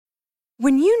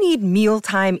When you need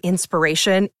mealtime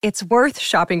inspiration, it's worth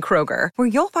shopping Kroger, where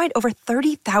you'll find over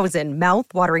 30,000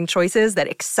 mouth-watering choices that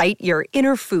excite your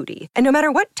inner foodie. And no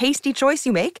matter what tasty choice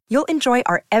you make, you'll enjoy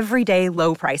our everyday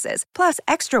low prices, plus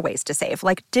extra ways to save,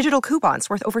 like digital coupons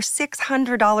worth over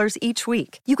 $600 each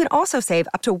week. You can also save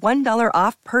up to $1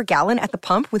 off per gallon at the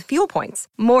pump with fuel points.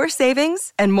 More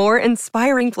savings and more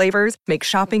inspiring flavors make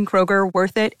shopping Kroger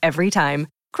worth it every time.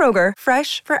 Kroger,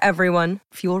 fresh for everyone.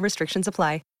 Fuel restrictions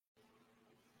apply.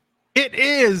 It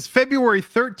is February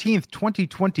 13th,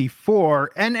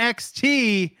 2024,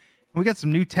 NXT. We got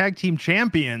some new tag team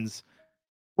champions.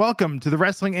 Welcome to the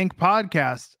Wrestling Inc.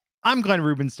 podcast. I'm Glenn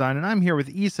Rubenstein, and I'm here with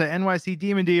Issa, NYC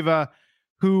Demon Diva,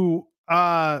 who,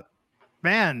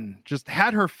 just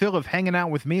had her fill of hanging out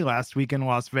with me last week in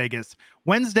Las Vegas,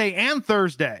 Wednesday and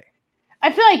Thursday.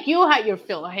 I feel like you had your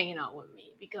fill of hanging out with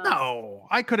me because No,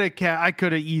 I could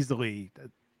have easily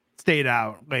stayed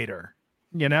out later.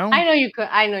 You know, I know you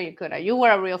could. You were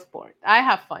a real sport. I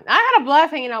have fun. I had a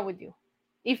blast hanging out with you.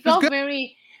 It felt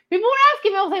very. People were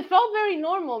asking me. It felt very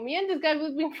normal. Me and this guy,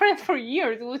 we've been friends for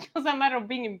years. It was just a matter of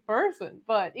being in person.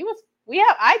 But it was.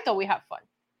 I thought we had fun.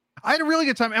 I had a really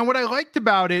good time, and what I liked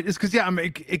about it is because I'm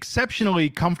exceptionally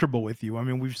comfortable with you. I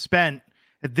mean, we've spent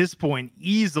at this point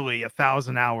easily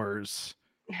 1,000 hours,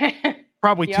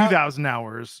 probably 2,000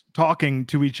 hours talking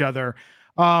to each other.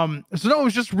 So no, it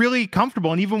was just really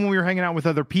comfortable. And even when we were hanging out with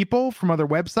other people from other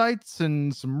websites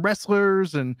and some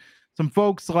wrestlers and some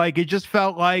folks, like it just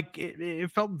felt like it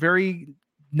felt very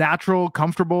natural,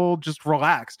 comfortable, just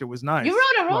relaxed. It was nice. You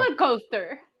rode a roller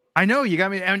coaster. I know, you got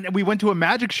me. And we went to a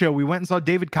magic show. We went and saw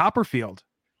David Copperfield.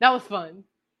 That was fun.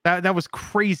 That was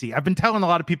crazy. I've been telling a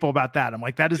lot of people about that. I'm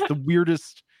like, that is the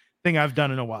weirdest thing I've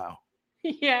done in a while.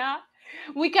 Yeah.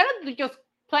 We kind of just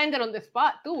planned it on the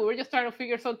spot too. We were just trying to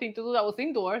figure something to do that was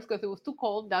indoors because it was too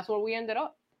cold. That's where we ended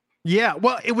up. Yeah,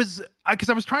 well, it was because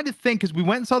I was trying to think because we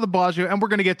went and saw the Bellagio, and we're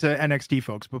going to get to NXT,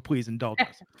 folks, but please indulge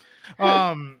us.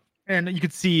 And you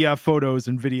could see photos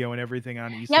and video and everything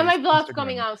on East. Yeah, my blog's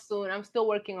coming out soon. I'm still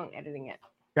working on editing it.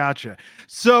 Gotcha.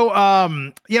 So,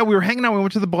 we were hanging out. We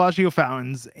went to the Bellagio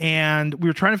fountains, and we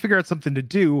were trying to figure out something to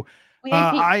do. We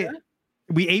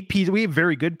ate pizza. We ate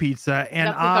very good pizza, and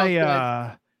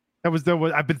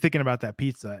I've been thinking about that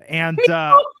pizza, and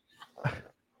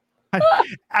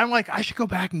I'm like, I should go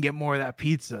back and get more of that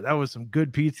pizza. That was some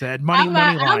good pizza. At I'm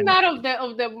not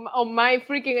of my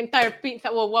freaking entire pizza.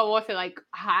 Well, what was it, like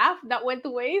half that went to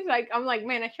waste? Like, I'm like,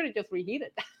 man, I should have just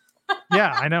reheated.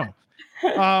 Yeah, I know.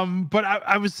 But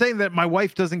I was saying that my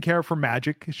wife doesn't care for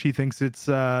magic. She thinks it's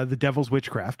the devil's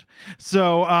witchcraft.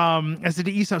 So I said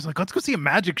to Issa, I was like, let's go see a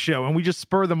magic show, and we just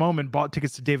spur of the moment bought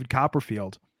tickets to David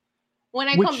Copperfield. When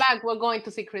I come back, we're going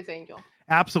to see Chris Angel.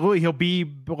 Absolutely. He'll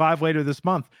be live later this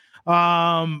month.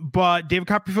 But David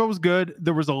Copperfield was good.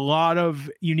 There was a lot of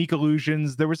unique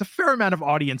illusions. There was a fair amount of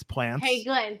audience plants. Hey,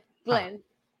 Glenn.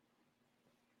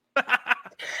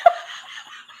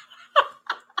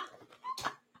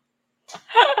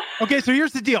 Okay, so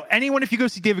here's the deal. If you go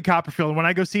see David Copperfield, when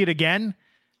I go see it again,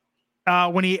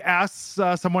 when he asks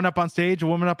a woman up on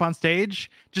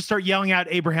stage, just start yelling out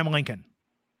Abraham Lincoln.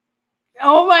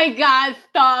 Oh my God,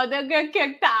 stop. They'll get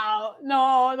kicked out.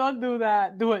 No, don't do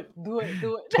that. Do it.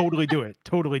 Totally do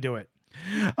it.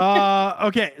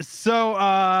 Okay, so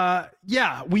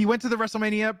we went to the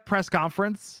WrestleMania press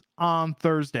conference on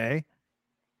Thursday.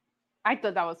 I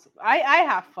thought that was I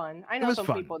have fun. I know some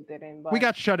people didn't, but we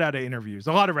got shut out of interviews.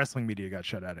 A lot of wrestling media got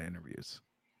shut out of interviews.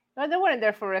 No, they weren't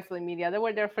there for wrestling media. They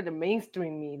were there for the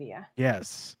mainstream media.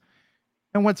 Yes.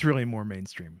 And what's really more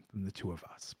mainstream than the two of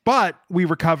us? But we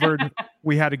recovered.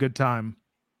 We had a good time.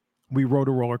 We rode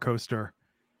a roller coaster.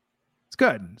 It's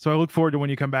good. So I look forward to when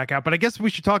you come back out. But I guess we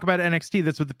should talk about NXT.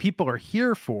 That's what the people are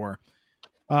here for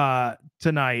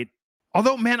tonight.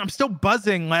 Although, man, I'm still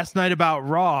buzzing last night about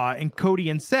Raw and Cody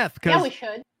and Seth. Yeah, we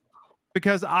should.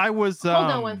 Because I was... Hold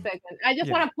on 1 second. I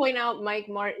just want to point out Mike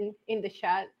Martin in the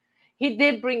chat. He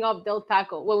did bring up Del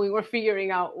Taco when we were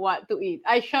figuring out what to eat.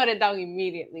 I shut it down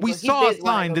immediately. We saw a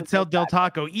sign that said Del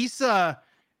Taco. Issa,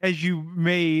 as you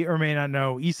may or may not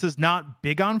know, Issa's not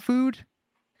big on food.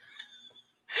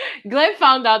 Glenn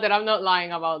found out that I'm not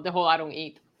lying about the whole I don't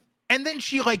eat. And then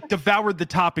she devoured the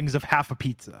toppings of half a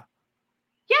pizza.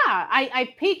 Yeah,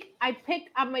 I picked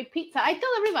up my pizza. I tell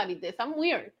everybody this. I'm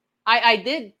weird. I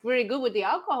did very good with the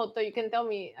alcohol, so you can tell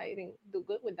me I didn't do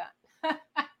good with that.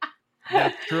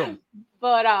 That's true.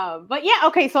 But yeah,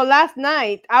 okay. So last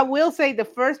night, I will say the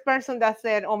first person that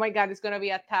said, "Oh my God, it's gonna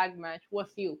be a tag match,"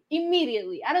 was you.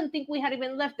 Immediately, I don't think we had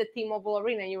even left the T-Mobile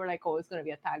Arena, and you were like, "Oh, it's gonna be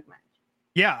a tag match."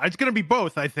 Yeah, it's gonna be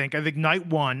both. I think night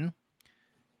one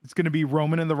It's going to be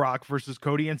Roman and The Rock versus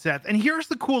Cody and Seth. And here's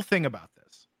the cool thing about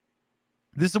this.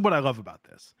 This is what I love about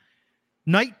this.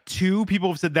 Night 2, people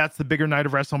have said that's the bigger night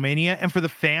of WrestleMania. And for the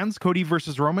fans, Cody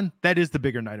versus Roman, that is the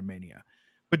bigger night of Mania.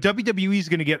 But WWE is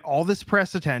going to get all this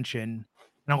press attention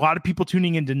and a lot of people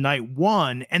tuning into night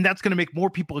 1. And that's going to make more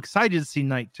people excited to see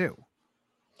night 2.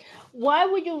 Why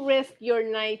would you risk your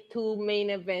night 2 main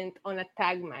event on a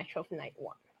tag match of night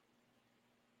 1?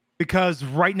 Because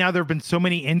right now there have been so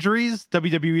many injuries.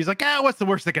 WWE's like, what's the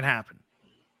worst that can happen?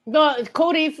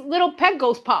 Cody's little peg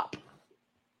goes pop.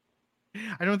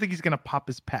 I don't think he's going to pop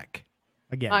his pec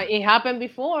again. It happened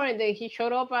before, and then he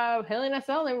showed up at Hell in a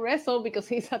Cell and wrestled because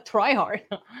he's a tryhard.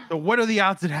 So what are the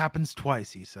odds it happens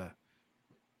twice, Issa?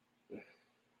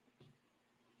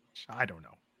 I don't know.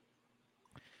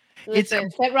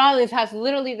 Listen, Seth Rollins has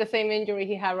literally the same injury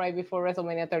he had right before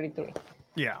WrestleMania 33.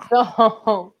 Yeah.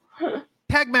 So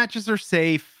tag matches are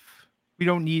safe.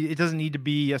 It doesn't need to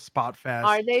be a spot fest.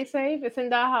 Are they safe?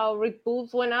 Isn't that how Rick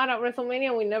Boogs went out at WrestleMania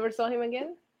and we never saw him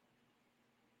again?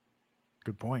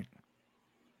 Good point.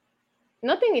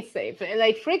 Nothing is safe.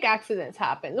 Like, freak accidents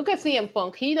happen. Look at CM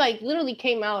Punk. He literally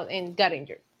came out and got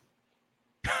injured.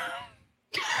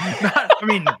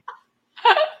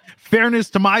 Fairness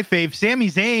to my fave, Sami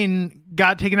Zayn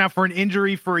got taken out for an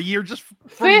injury for a year just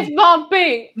fist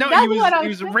bumping. No, he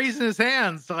was raising his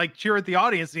hands to cheer at the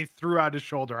audience, and he threw out his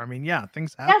shoulder. I mean, yeah,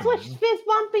 things happen. That's what fist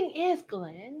bumping is,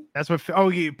 Glenn. That's what.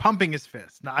 Pumping his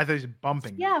fist. No, I thought he was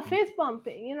bumping. Yeah, fist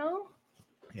bumping.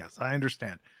 Yes, I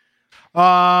understand.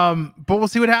 But we'll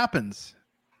see what happens.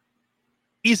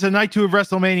 Issa, night 2 of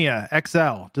WrestleMania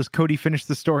XL. Does Cody finish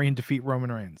the story and defeat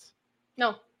Roman Reigns?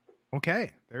 No.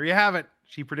 Okay, there you have it.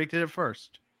 She predicted it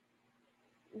first.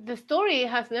 The story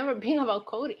has never been about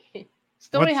Cody.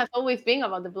 Story has always been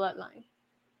about the bloodline.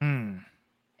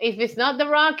 If it's not The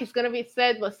Rock, it's going to be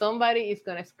Seth, but somebody is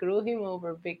going to screw him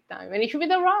over big time. And it should be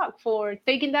The Rock for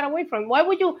taking that away from him. Why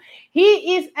would you?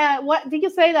 He is, what did you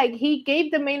say? He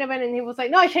gave the main event and he was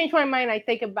like, no, I changed my mind. I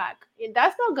take it back.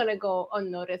 That's not going to go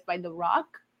unnoticed by The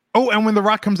Rock. Oh, and when The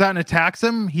Rock comes out and attacks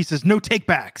him, he says, no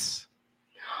takebacks.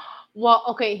 Well,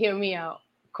 okay, hear me out.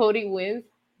 Cody wins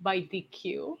by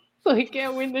DQ, so he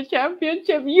can't win the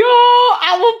championship. Yo,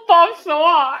 I will pop so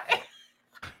hard.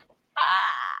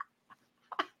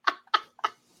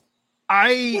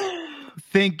 I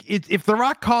think if The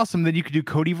Rock costs him, then you could do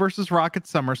Cody versus Rock at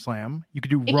SummerSlam. You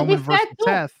could do Roman versus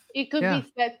Seth. It could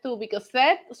be Seth too, because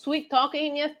Seth sweet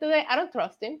talking him yesterday. I don't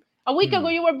trust him. A week ago,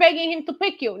 you were begging him to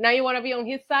pick you. Now you want to be on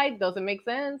his side? Doesn't make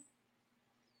sense.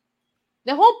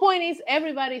 The whole point is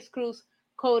everybody screws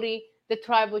Cody. The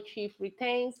tribal chief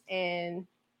retains, and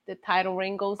the title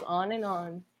reign goes on and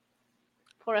on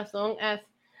for as long as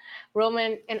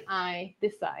Roman and I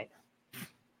decide.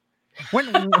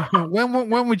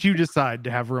 When would you decide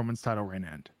to have Roman's title reign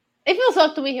end? It feels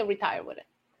up to me he'll retire with it.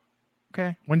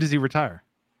 Okay. When does he retire?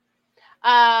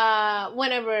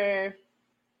 Whenever.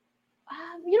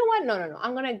 You know what? No.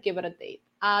 I'm gonna give it a date.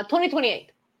 2028.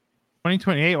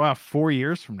 2028. Wow, 4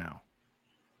 years from now.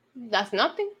 That's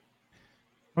nothing.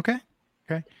 Okay.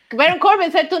 Baron Corbin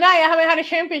said tonight, I haven't had a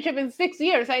championship in 6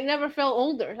 years. I never felt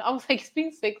older. I was like, it's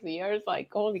been 6 years.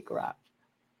 Like, holy crap.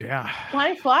 Yeah.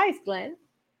 Time flies, Glenn.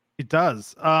 It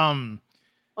does.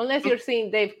 Unless you're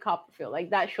seeing Dave Copperfield. Like,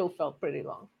 that show felt pretty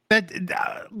long.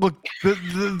 Look,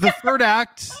 the third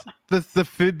act,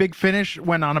 the big finish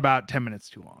went on about 10 minutes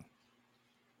too long.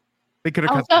 They could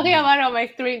have. I was talking about it on my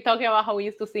stream, talking about how we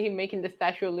used to see him making the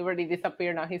Statue of Liberty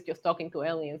disappear. Now he's just talking to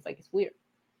aliens. Like, it's weird.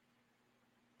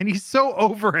 And he's so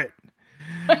over it.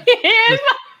 He is.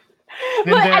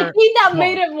 But I think that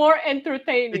made it more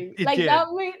entertaining. It like did.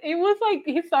 That made it was like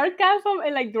his sarcasm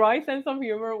and dry sense of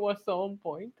humor was so on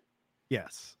point.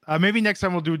 Yes. Maybe next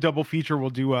time we'll do a double feature. We'll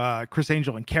do Chris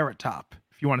Angel and Carrot Top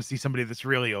if you want to see somebody that's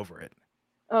really over it.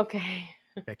 Okay.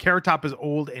 Yeah, Carrot Top is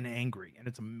old and angry, and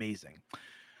it's amazing.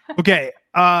 Okay,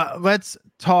 let's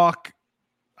talk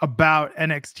about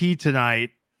NXT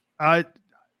tonight.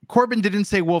 Corbin didn't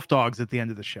say Wolf Dogs at the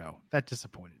end of the show. That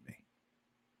disappointed me.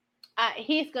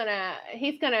 He's gonna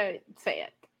say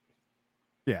it.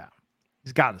 Yeah,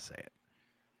 he's got to say it.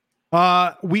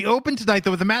 We opened tonight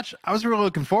though with a match I was really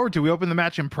looking forward to. We opened the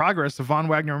match in progress of Von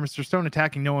Wagner and Mr. Stone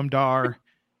attacking Noam Dar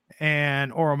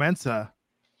and Oro Mensah.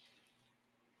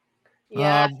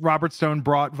 Yeah. Robert Stone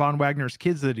brought Von Wagner's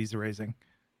kids that he's raising.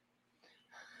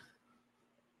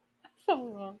 So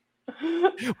wrong.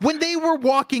 When they were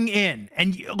walking in,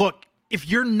 and look, if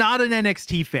you're not an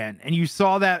NXT fan and you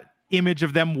saw that image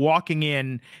of them walking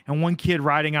in and one kid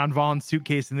riding on Von's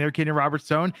suitcase and their kid in Robert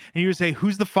Stone, and you would say,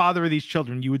 who's the father of these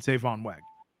children? You would say Von Wagner.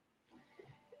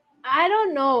 I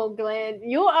don't know, Glenn.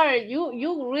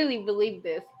 You really believe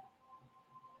this.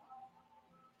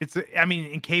 I mean,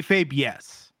 in kayfabe,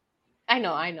 yes. I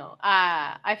know.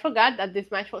 I forgot that this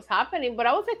match was happening, but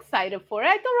I was excited for it.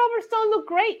 I thought Robert Stone looked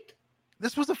great.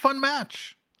 This was a fun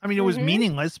match. I mean, it was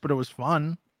meaningless, but it was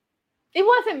fun. It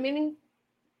wasn't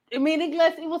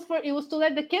meaningless. It was to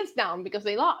let the kids down because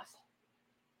they lost.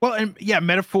 Well, and yeah,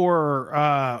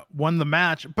 Metaphor won the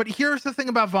match. But here's the thing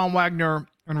about Von Wagner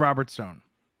and Robert Stone.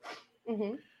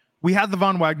 We had the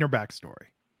Von Wagner backstory,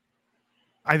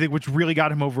 I think, which really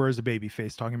got him over as a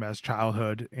babyface, talking about his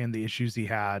childhood and the issues he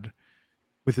had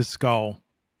with his skull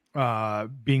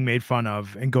being made fun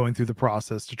of and going through the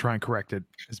process to try and correct it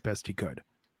as best he could.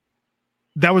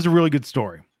 That was a really good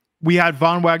story. We had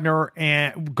Von Wagner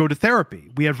and go to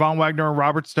therapy. We had Von Wagner and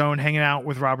Robert Stone hanging out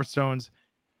with Robert Stone's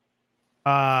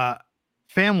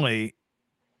family,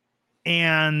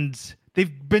 and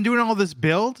they've been doing all this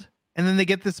build, and then they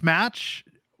get this match.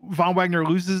 Von Wagner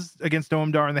loses against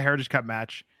Noam Dar in the Heritage Cup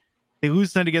match. They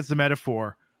lose tonight against the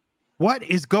Metaphor. What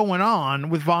is going on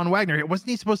with Von Wagner? Wasn't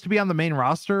he supposed to be on the main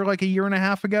roster like a year and a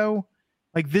half ago?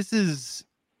 Like,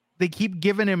 they keep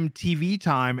giving him TV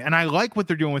time, and I like what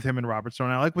they're doing with him and Robert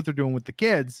Stone. I like what they're doing with the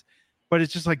kids, but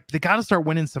it's just like they got to start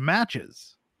winning some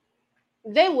matches.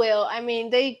 They will. I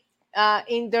mean, they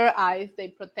in their eyes, they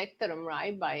protected him,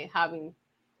 right, by having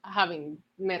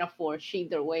Metaphor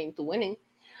cheat their way into winning.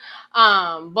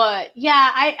 But yeah,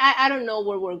 I don't know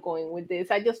where we're going with this.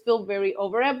 I just feel very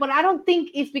over it, but I don't think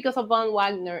it's because of Von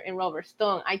Wagner and Robert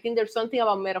Stone. I think there's something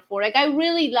about Metaphor. Like, I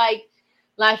really like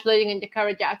Lash Legend and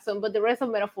Jakara Jackson, but the rest of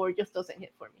Metaphor just doesn't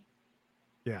hit for me.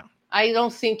 Yeah. I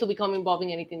don't seem to become involved in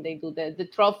anything they do. The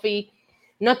trophy,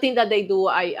 nothing that they do,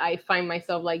 I find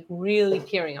myself like really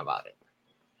caring about it.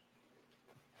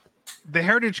 The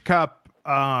Heritage Cup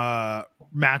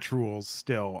match rules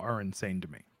still are insane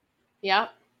to me. Yeah.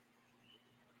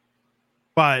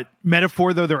 But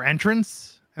Metaphor, though, their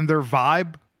entrance and their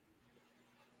vibe,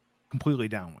 completely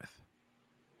down with.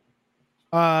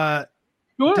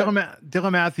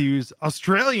 Dylan Matthews,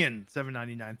 Australian,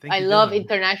 $7.99. I love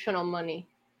international money.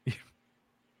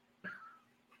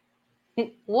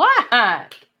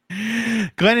 What?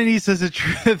 Glenn and E says it's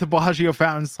true that the Bellagio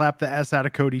fountain slapped the S out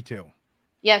of Cody too.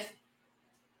 Yes.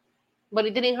 But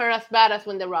it didn't hurt as bad as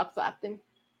when The Rock slapped him.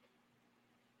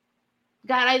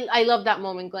 God, I love that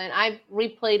moment, Glenn. I've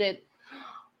replayed it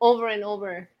over and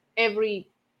over every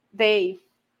day.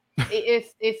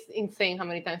 It's insane how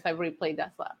many times I've replayed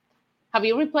that slap. Have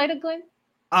you replayed it, Glenn?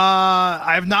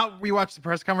 I have not rewatched the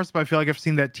press conference, but I feel like I've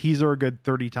seen that teaser a good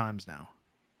 30 times now.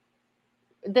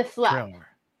 The slap. Trailer.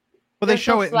 Well, they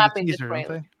show it in the teaser, don't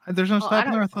they? There's no slap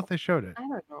in there? I thought they showed it. I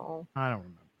don't know. I don't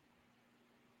remember.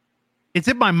 It's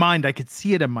in my mind. I could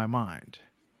see it in my mind.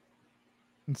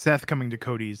 And Seth coming to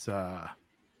Cody's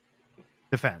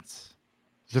defense.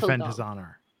 Defend his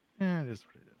honor. Yeah, it is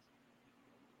what it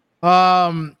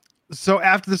is. So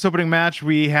after this opening match,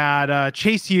 we had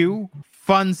Chase U,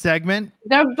 fun segment.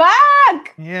 They're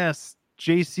back! Yes.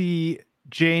 JC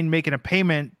Jane making a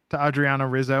payment to Adriana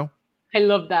Rizzo. I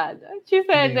love that. She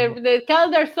said the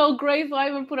calendar's so great, so I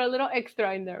even put a little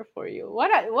extra in there for you.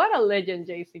 What a legend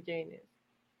JC Jane is.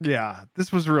 Yeah,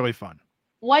 this was really fun.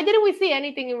 Why didn't we see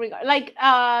anything in regard? Like,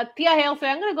 Tia Hale said,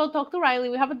 I'm going to go talk to Riley.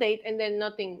 We have a date, and then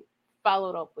nothing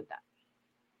followed up with that.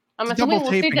 I'm assuming we'll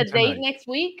see the date next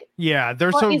week. Yeah, it's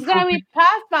going to be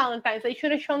past Valentine's. They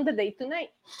should have shown the date tonight.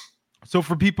 So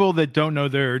for people that don't know,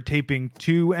 they're taping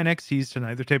 2 NXTs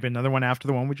tonight. They're taping another one after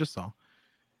the one we just saw.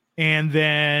 And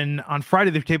then on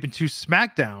Friday, they're taping 2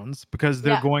 SmackDowns because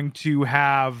they're going to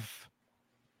have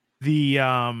the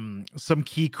some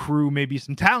key crew, maybe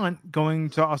some talent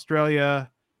going to Australia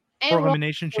for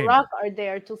Elimination Chamber. Rock are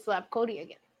there to slap Cody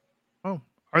again. Oh,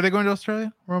 are they going to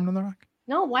Australia? Roman and The Rock?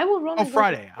 No, why would Roman? Oh,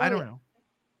 Friday. I don't know.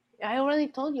 I already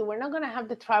told you we're not gonna have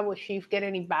the tribal chief get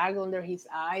any bag under his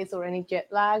eyes or any jet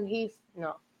lag.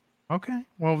 No. Okay.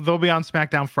 Well, they'll be on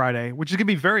SmackDown Friday, which is gonna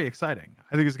be very exciting.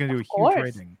 I think it's gonna do a huge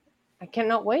rating. I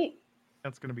cannot wait.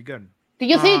 That's gonna be good. Did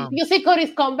you see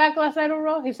Cody's comeback last night on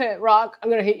Raw? He said, "Rock, I'm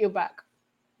gonna hit you back."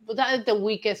 But that is the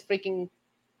weakest freaking.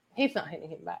 He's not hitting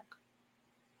him back.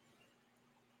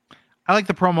 I like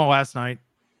the promo last night,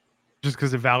 just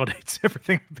because it validates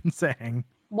everything I've been saying.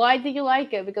 Why did you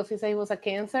like it? Because he said he was a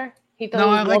Cancer. He thought he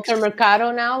was Walter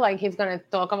Mercado now, like he's gonna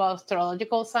talk about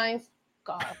astrological signs.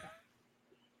 God,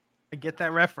 I get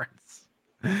that reference.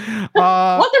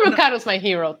 Walter Mercado's my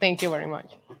hero. Thank you very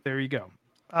much. There you go.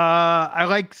 I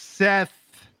like Seth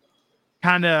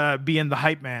kind of being the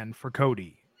hype man for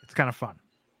Cody. It's kind of fun.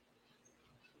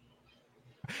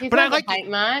 But I like the hype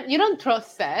man. You don't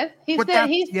trust Seth.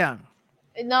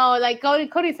 No, like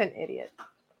Cody's an idiot.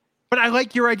 But I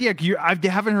like your idea. I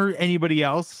haven't heard anybody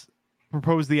else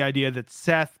propose the idea that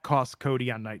Seth cost Cody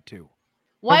on night 2.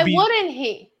 Why wouldn't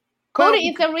he? Cody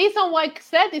is the reason why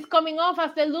Seth is coming off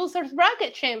as the losers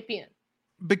bracket champion.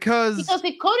 Because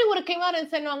if Cody would have came out and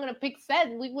said, no, I'm going to pick Seth,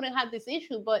 we wouldn't have this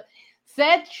issue. But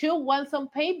Seth should want some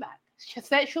payback.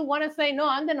 Seth should want to say, no,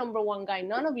 I'm the number one guy.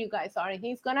 None of you guys are. And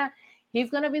he's gonna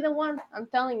be the one. I'm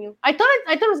telling you. I thought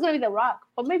it was gonna be The Rock,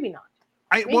 but maybe not.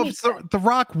 The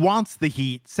Rock wants the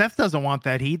heat. Seth doesn't want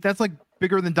that heat. That's like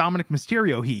bigger than Dominic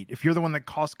Mysterio heat. If you're the one that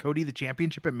cost Cody the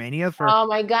championship at Mania oh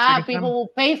my God, people will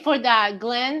pay for that,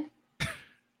 Glenn.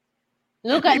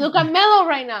 Look at Melo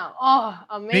right now. Oh,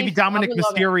 amazing. Maybe Dominic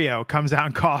Mysterio comes out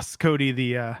and costs Cody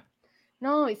the.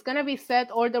 No, it's gonna be Seth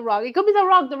or The Rock. It could be The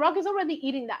Rock. The Rock is already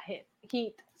eating that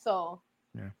heat. So.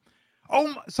 Yeah.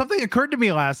 Oh, something occurred to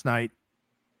me last night.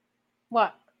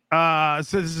 What?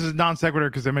 So this is a non sequitur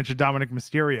because I mentioned Dominic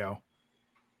Mysterio.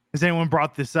 Has anyone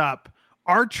brought this up?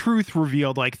 R-Truth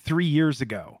revealed like 3 years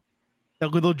ago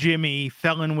that little Jimmy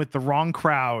fell in with the wrong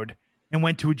crowd and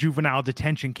went to a juvenile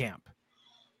detention camp.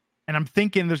 And I'm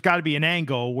thinking there's got to be an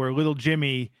angle where little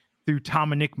Jimmy, through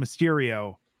Tom and Nick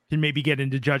Mysterio, can maybe get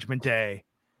into Judgment Day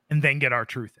and then get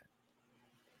R-Truth in.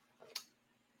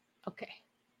 Okay.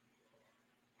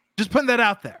 Just putting that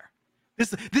out there.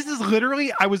 This is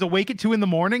literally, I was awake at 2 a.m.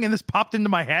 and this popped into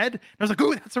my head. And I was like,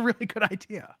 "Ooh, that's a really good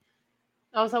idea."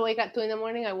 I was awake at 2 a.m.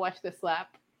 I watched The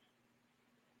Slap.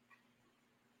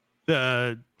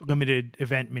 The limited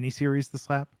event miniseries, The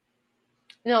Slap?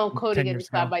 No, Cody gets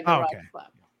slapped by The Rock.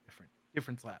 Slap.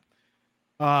 Different slap.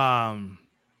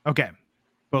 Okay.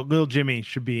 But little Jimmy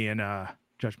should be in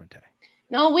Judgment Day.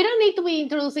 No, we don't need to be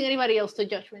introducing anybody else to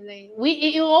Judgment Day.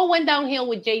 It all went downhill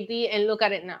with JD, and look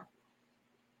at it now.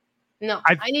 No,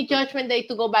 I need Judgment Day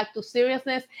to go back to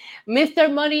seriousness.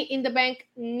 Mr. Money in the Bank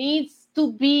needs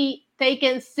to be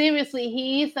taken seriously.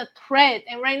 He is a threat.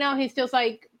 And right now he's just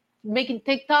like making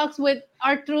TikToks with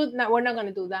R-Truth. No, we're not going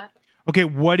to do that. Okay,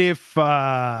 what if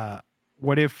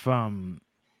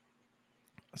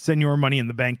Senor Money in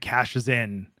the Bank cashes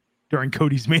in during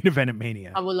Cody's main event at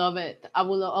Mania? I would love it.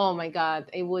 Oh my God.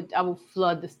 I would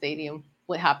flood the stadium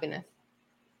with happiness.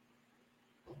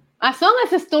 As long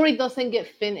as the story doesn't get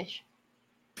finished.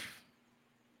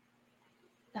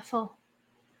 That's all.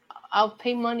 I'll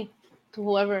pay money to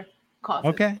whoever causes.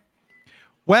 Okay.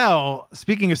 Well,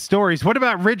 speaking of stories, what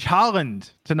about Ridge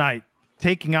Holland tonight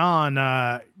taking on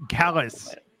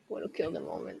Callis? What will kill the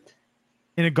moment?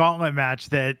 In a gauntlet match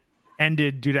that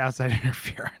ended due to outside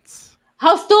interference.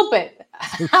 How stupid.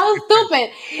 How stupid.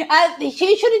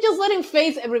 He should have just let him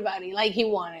face everybody like he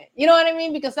wanted. You know what I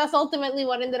mean? Because that's ultimately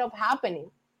what ended up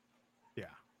happening. Yeah.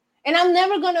 And I'm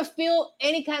never going to feel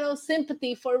any kind of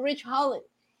sympathy for Ridge Holland.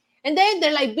 And then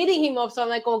they're like beating him up. So I'm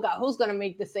like, oh God, who's going to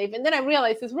make the save? And then I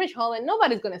realized it's Ridge Holland.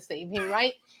 Nobody's going to save him,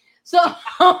 right? So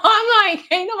I'm like,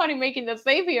 ain't nobody making the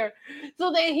save here.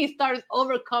 So then he starts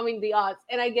overcoming the odds.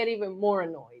 And I get even more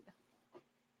annoyed.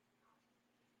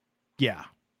 Yeah,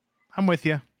 I'm with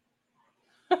you.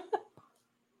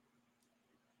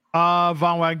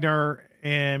 Von Wagner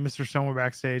and Mr. Stone were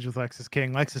backstage with Lexis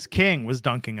King. Lexis King was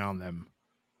dunking on them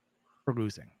for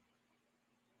losing.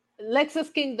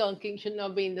 Lexis King dunking should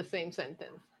not be in the same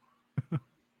sentence.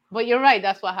 But you're right.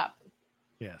 That's what happened.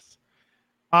 Yes.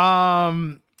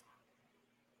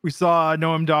 We saw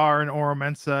Noam Dar and Oro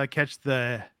Mensah catch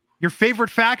your favorite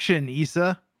faction,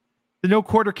 Issa, the No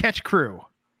Quarter Catch Crew.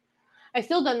 I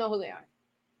still don't know who they are.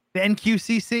 The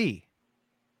NQCC.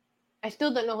 I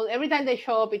still don't know who. Every time they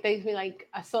show up, it takes me like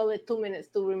a solid 2 minutes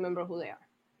to remember who they are.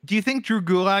 Do you think Drew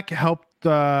Gulak helped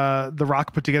The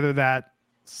Rock put together that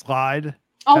slide?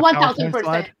 Oh,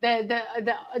 1,000%.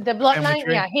 The bloodline,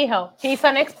 yeah, he helped. He's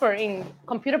an expert in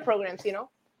computer programs,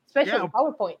 especially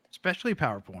PowerPoint. Especially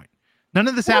PowerPoint. None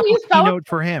of this Apple's Keynote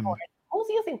for him. Who's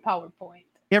using PowerPoint?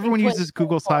 Everyone uses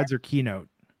Google Slides or Keynote.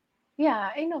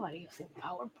 Yeah, ain't nobody using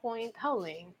PowerPoint. How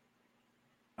lame.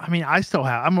 I mean,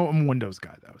 I'm a Windows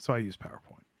guy, though, so I use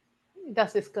PowerPoint.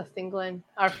 That's disgusting, Glenn.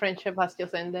 Our friendship has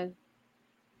just ended.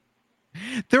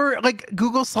 There are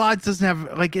Google Slides doesn't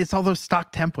have it's all those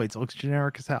stock templates. It looks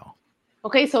generic as hell.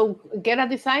 Okay, so get a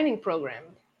designing program.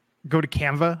 Go to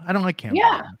Canva. I don't like Canva.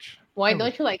 Yeah. Much. Why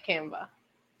don't you like Canva?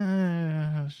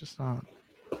 It's just not.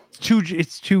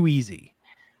 It's too easy.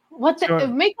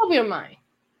 Make up your mind.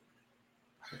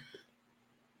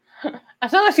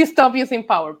 As long as you stop using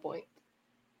PowerPoint.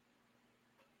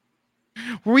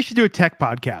 Well, we should do a tech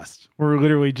podcast where we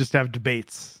literally just have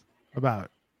debates about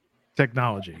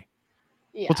technology.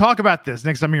 Yeah. We'll talk about this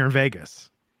next time you're in Vegas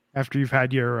after you've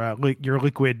had your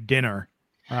liquid dinner.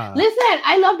 Listen,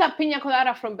 I love that piña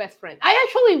colada from Best Friend. I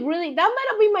actually that might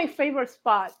have been my favorite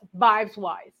spot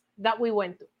vibes-wise. that we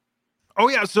went to. Oh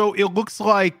yeah, so it looks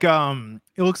like a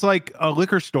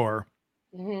liquor store,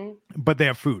 but they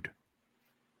have food.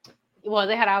 Well,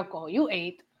 they had alcohol. You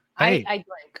ate. I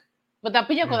drank, but the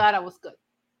pina colada was good.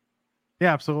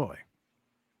 Yeah, absolutely.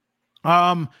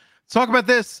 Let's talk about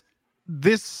this.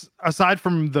 This, aside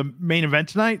from the main event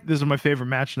tonight, this is my favorite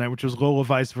match tonight, which was Lola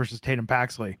Vice versus Tatum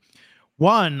Paxley.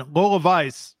 Lola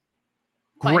Vice,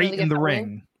 great in the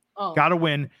ring. Got to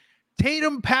win.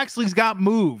 Tatum Paxley's got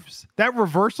moves. That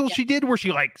reversal she did where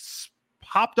she like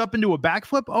popped up into a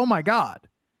backflip. Oh my God.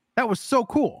 That was so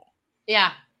cool.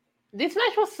 Yeah. This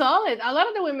match was solid. A lot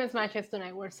of the women's matches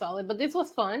tonight were solid, but this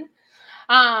was fun.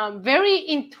 Very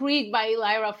intrigued by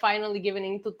Lyra finally giving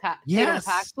in to Tatum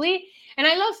Paxley. And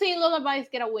I love seeing Lola Vice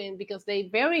get a win because they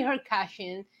bury her cash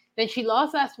in. Then she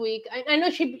lost last week. I know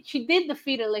she did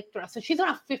defeat Elektra, so she's on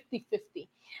a 50-50.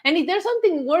 And if there's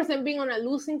something worse than being on a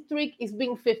losing streak, it's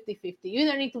being 50-50. You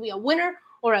either need to be a winner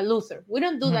or a loser. We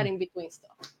don't do that in between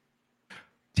stuff.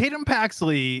 Tatum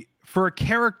Paxley, for a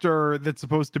character that's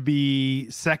supposed to be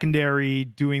secondary,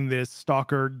 doing this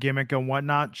stalker gimmick and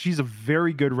whatnot, she's a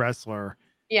very good wrestler.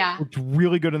 Yeah. It's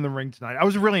really good in the ring tonight. I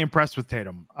was really impressed with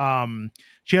Tatum.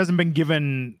 She hasn't been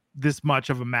given this much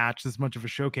of a match, this much of a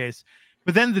showcase.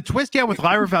 But then the twist, with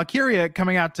Lyra Valkyria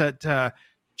coming out to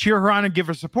cheer her on and give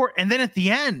her support. And then at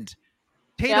the end,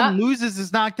 Tatum loses,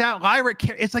 is knocked out. Lyra,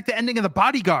 it's like the ending of The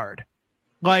Bodyguard.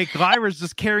 Like Lyra's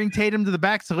just carrying Tatum to the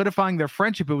back, solidifying their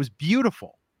friendship. It was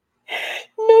beautiful.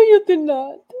 No, you did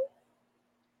not.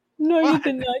 No, you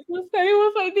did not. You said it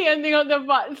was like the ending of The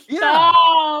Bodyguard. Stop.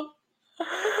 Yeah.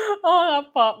 Oh,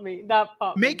 that popped me.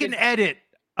 Make an edit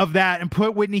of that and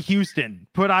put Whitney Houston.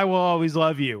 Put I Will Always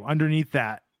Love You underneath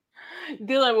that.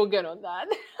 Dylan will get on that.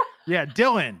 Yeah,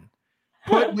 Dylan.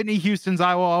 Put Whitney Houston's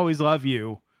I Will Always Love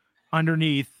You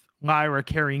underneath Lyra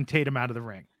carrying Tatum out of the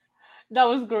ring. That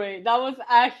was great. That was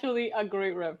actually a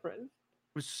great reference.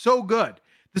 It was so good.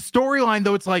 The storyline,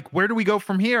 though, it's like, where do we go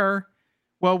from here?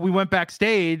 Well, we went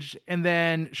backstage, and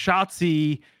then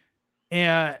Shotzi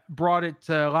brought it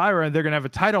to Lyra, and they're going to have a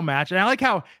title match. And I like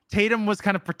how Tatum was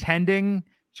kind of pretending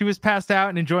she was passed out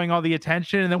and enjoying all the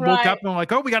attention, and then woke up and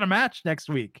like, oh, we got a match next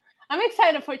week. I'm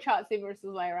excited for Shotzi versus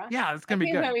Lyra. Yeah, it's going to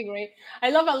be good. It's going to be great. I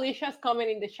love Alicia's comment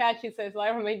in the chat. She says,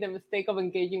 Lyra made the mistake of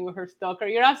engaging with her stalker.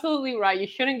 You're absolutely right. You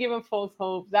shouldn't give them false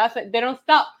hope. That's it. They don't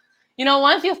stop.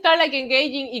 Once you start like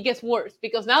engaging, it gets worse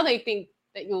because now they think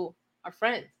that you are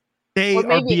friends. They are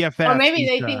BFFs. Or maybe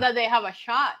they think that they have a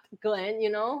shot, Glenn,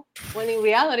 when in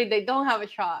reality, they don't have a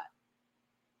shot.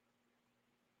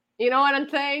 You know what I'm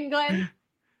saying, Glenn?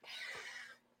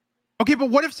 Okay,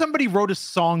 but what if somebody wrote a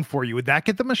song for you? Would that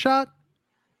get them a shot?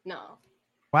 No.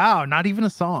 Wow, not even a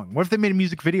song. What if they made a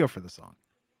music video for the song?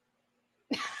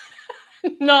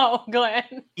 No,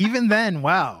 Glenn. Even then,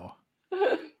 wow.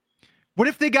 What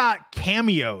if they got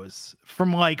cameos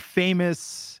from like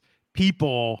famous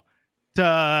people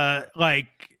to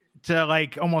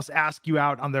almost ask you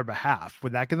out on their behalf?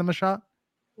 Would that give them a shot?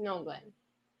 No, Glenn.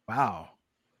 Wow.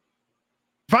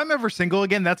 If I'm ever single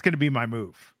again, that's going to be my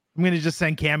move. I'm going to just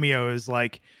send cameos.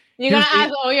 Like, you're going to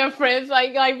ask all your friends,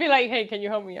 like be like, hey, can you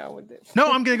help me out with this? No,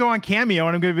 I'm going to go on Cameo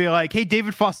and I'm going to be like, hey,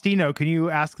 David Faustino, can you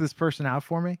ask this person out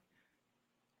for me?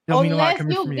 Unless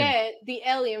you get the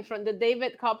alien from the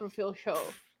David Copperfield show.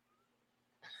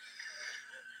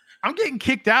 I'm getting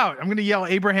kicked out. I'm going to yell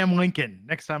Abraham Lincoln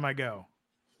next time I go.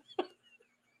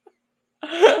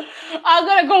 I'm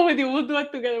going to go with you. We'll do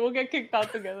it together. We'll get kicked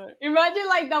out together. Imagine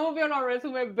like that will be on our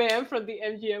resume banned from the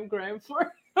MGM Grand for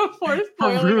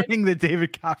ruining the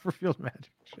David Copperfield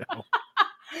magic show.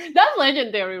 That's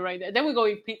legendary right there. Then we go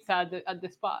eat pizza at the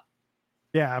spot.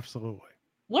 Yeah, absolutely.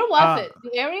 Where was it?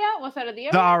 The area? Was that at the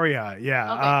area? The Aria,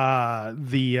 yeah. Okay.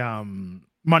 The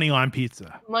Moneyline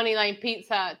Pizza. Moneyline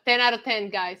Pizza. 10 out of 10,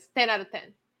 guys. 10 out of 10.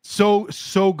 So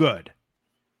good.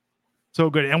 So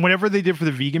good. And whatever they did for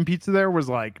the vegan pizza there was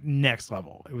like next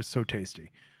level. It was so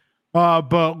tasty.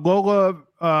 But Lola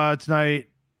tonight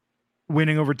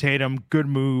winning over Tatum. Good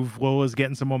move. Lola's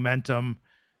getting some momentum.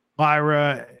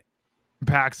 Lyra,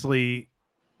 Paxley.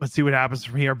 Let's see what happens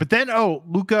from here. But then,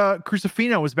 Luca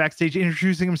Crucifino was backstage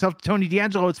introducing himself to Tony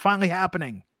D'Angelo. It's finally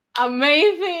happening.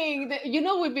 Amazing.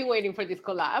 We've been waiting for this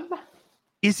collab.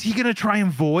 Is he going to try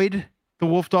and void the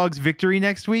Wolf Dogs victory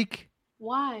next week?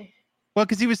 Why? Well,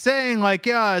 because he was saying, like,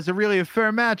 yeah, it's really a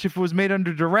fair match if it was made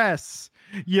under duress.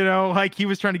 Like he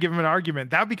was trying to give him an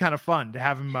argument. That would be kind of fun to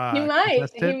have him. He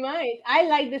might. I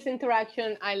like this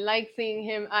interaction. I like seeing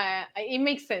him. It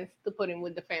makes sense to put him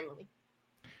with the family.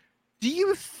 Do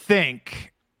you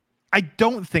think? I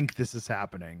don't think this is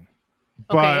happening,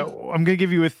 but I'm going to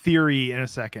give you a theory in a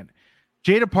second.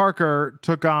 Jada Parker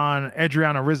took on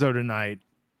Adriana Rizzo tonight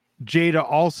Jada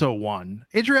also won.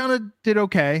 Adriana did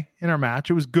okay in her match.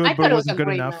 It was good, but it wasn't good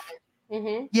enough.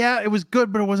 Mm-hmm. Yeah, it was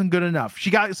good, but it wasn't good enough. She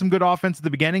got some good offense at the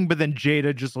beginning, but then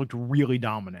Jada just looked really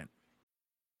dominant.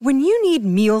 When you need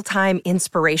mealtime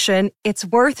inspiration, it's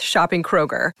worth shopping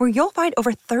Kroger, where you'll find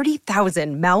over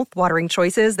 30,000 mouth-watering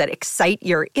choices that excite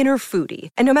your inner foodie.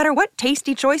 And no matter what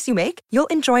tasty choice you make, you'll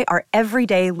enjoy our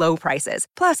everyday low prices,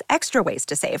 plus extra ways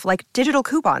to save, like digital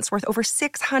coupons worth over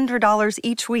 $600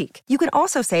 each week. You can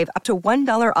also save up to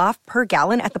 $1 off per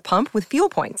gallon at the pump with fuel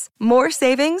points. More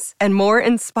savings and more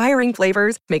inspiring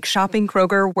flavors make shopping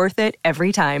Kroger worth it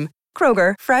every time.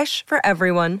 Kroger, fresh for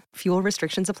everyone. Fuel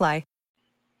restrictions apply.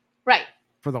 Right.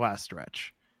 For the last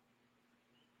stretch.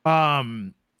 But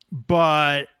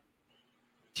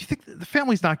do you think the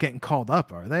family's not getting called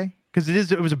up, are they? Because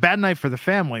it was a bad night for the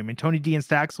family. I mean, Tony D and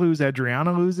Stax lose,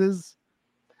 Adriana loses.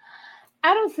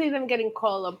 I don't see them getting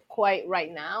called up quite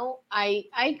right now.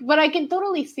 But I can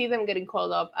totally see them getting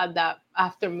called up at that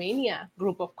after Mania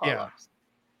group of call-ups.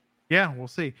 Yeah, we'll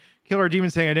see. Killer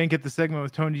Demon saying, I didn't get the segment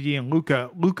with Tony D and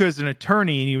Luca. Luca is an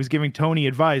attorney, and he was giving Tony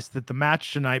advice that the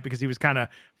match tonight, because he was kind of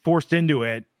forced into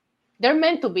it. They're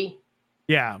meant to be.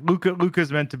 Yeah,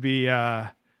 Luca's meant to be,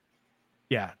 to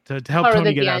help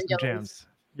Tony get out some jams.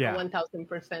 Yeah,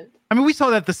 1000%. I mean, we saw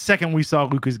that the second we saw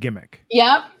Luca's gimmick.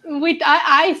 Yeah,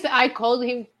 I called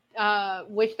him.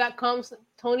 Which that comes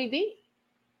Tony D.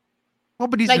 Well,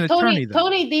 but he's like an attorney, though.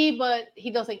 Tony D, but he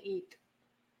doesn't eat.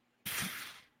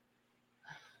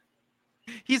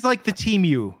 He's like the Team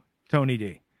U, Tony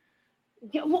D.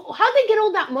 Yeah, well, how'd they get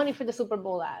all that money for the Super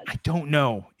Bowl ad? I don't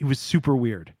know. It was super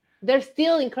weird. They're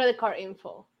still in credit card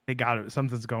info. They got it.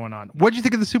 Something's going on. What did you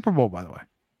think of the Super Bowl, by the way?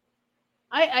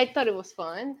 I thought it was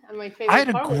fun. And my favorite I had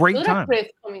a great time. Chris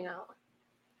coming out.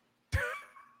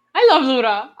 I love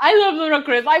Luda.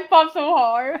 Chris. I pop so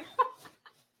hard.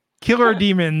 Killer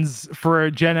Demons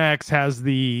for Gen X has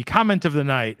the comment of the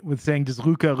night with saying, does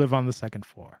Luca live on the second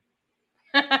floor?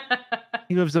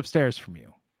 He lives upstairs from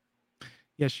you.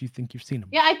 Yes, you think you've seen him.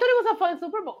 Yeah, I thought it was a fun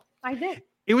Super Bowl. I did.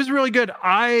 It was really good.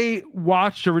 I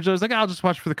watched originally. I was like, I'll just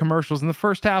watch for the commercials. And the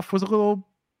first half was a little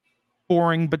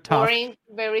boring, but tough. Boring,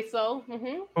 very slow.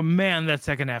 Mm-hmm. But man, that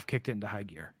second half kicked into high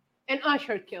gear. And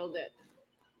Usher killed it.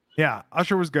 Yeah,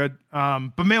 Usher was good.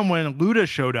 But man, when Luda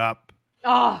showed up.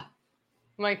 Oh,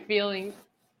 my feelings.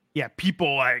 Yeah,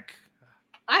 people like.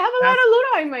 I have a lot of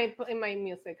Luda in my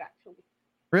music, actually.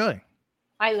 Really?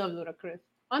 I love Ludacris.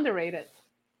 Underrated.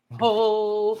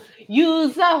 Oh,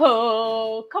 use a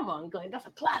hoe. Come on, Glenn. That's a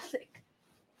classic.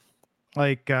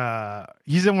 Like,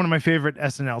 he's in one of my favorite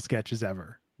SNL sketches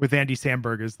ever with Andy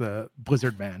Samberg as the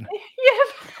Blizzard Man.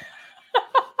 Yes.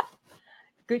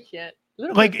 Good shit.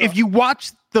 Like, if you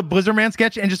watch the Blizzard Man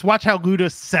sketch and just watch how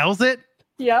Luda sells it,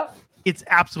 yep, it's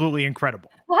absolutely incredible.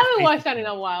 I haven't watched that in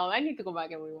a while. I need to go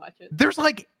back and rewatch it. There's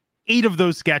like 8 of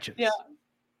those sketches. Yeah.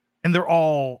 And they're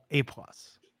all A+.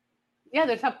 Yeah,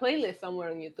 there's a playlist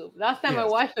somewhere on YouTube. Last time I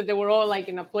watched it, they were all like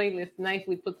in a playlist,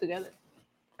 nicely put together.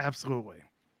 Absolutely.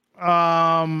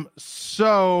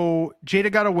 So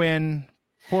Jada got a win.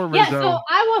 Poor Rizzo. Yeah, so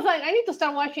I was like, I need to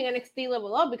start watching NXT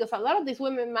Level Up because a lot of these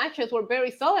women matches were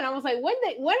very solid. I was like, when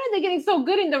are they getting so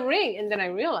good in the ring? And then I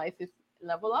realized it's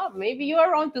Level Up. Maybe you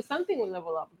are onto something with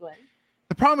Level Up, Glenn.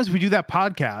 The problem is we do that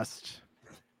podcast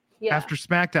after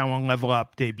SmackDown when Level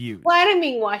Up debuts. Well, I didn't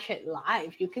mean watch it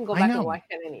live. You can go back and watch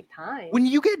it anytime. When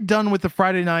you get done with the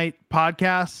Friday night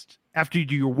podcast, after you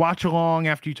do your watch along,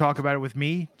 after you talk about it with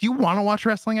me, do you want to watch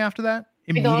wrestling after that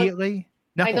immediately?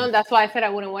 No. I don't. That's why I said I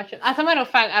wouldn't watch it. As a matter of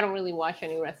fact, I don't really watch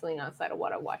any wrestling outside of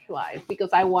what I watch live because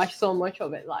I watch so much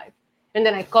of it live. And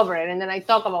then I cover it and then I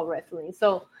talk about wrestling.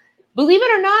 So believe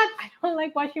it or not, I don't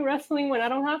like watching wrestling when I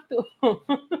don't have to.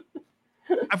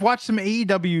 I've watched some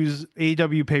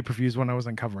AEW pay-per-views when I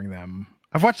wasn't covering them.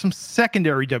 I've watched some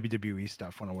secondary WWE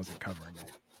stuff when I wasn't covering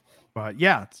it. But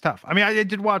yeah, it's tough. I mean, I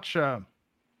did watch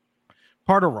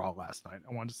part of Raw last night.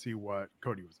 I wanted to see what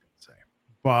Cody was going to say.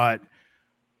 But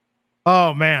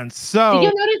oh man, so did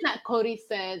you notice that Cody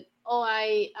said, "Oh,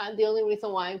 the only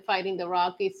reason why I'm fighting The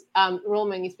Rock is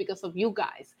Roman is because of you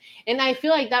guys," and I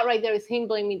feel like that right there is him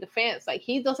blaming the fans. Like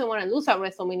he doesn't want to lose at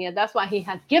WrestleMania. That's why he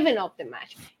has given up the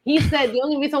match. He said the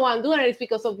only reason why I'm doing it is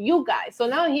because of you guys. So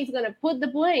now he's gonna put the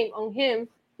blame on him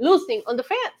losing on the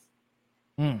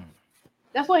fans.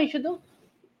 That's what he should do.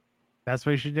 That's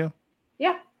what he should do.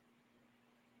 Yeah.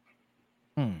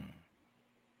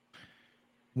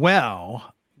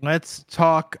 Well, let's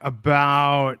talk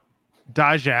about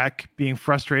Dijak being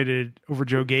frustrated over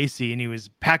Joe Gacy, and he was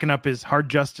packing up his Hard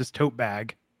Justice tote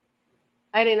bag.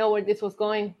 I didn't know where this was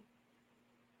going.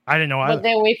 I didn't know either. But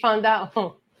then we found out. I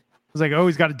was like, oh,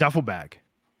 he's got a duffel bag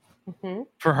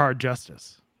for Hard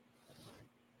Justice.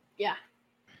 Yeah.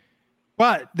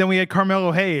 But then we had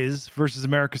Carmelo Hayes versus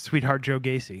America's sweetheart Joe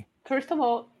Gacy. First of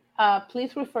all,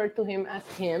 please refer to him as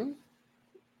him.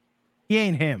 He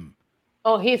ain't him.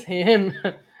 Oh, he's him.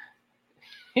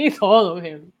 He's all of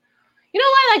him. You know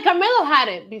what? Like Carmelo had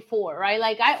it before, right?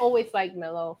 Like I always liked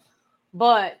Melo,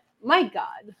 but my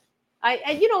God,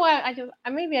 I you know what? I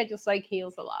just like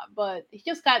heels a lot, but he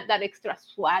just got that extra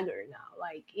swagger now.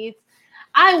 Like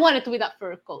I wanted to be that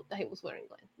fur coat that he was wearing,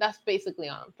 Glenn. That's basically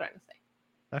all I'm trying to say.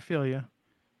 I feel you.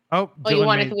 Oh, you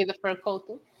wanted to be the fur coat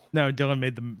too? No, Dylan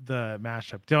made the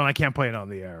mashup. Dylan, I can't play it on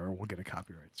the air, or we'll get a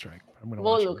copyright strike.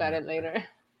 We'll look at it later.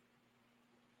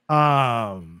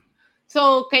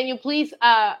 So can you please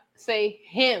say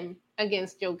him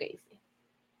against Joe Gacy?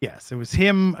 Yes, it was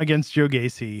him against Joe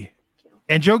Gacy,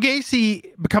 and Joe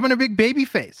Gacy becoming a big baby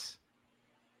face.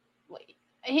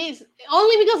 He's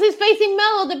only because he's facing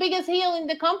Melo, the biggest heel in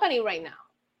the company right now.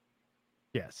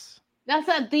 Yes. That's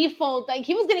a default. Like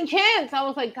he was getting chance. I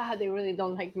was like, God, they really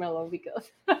don't like Melo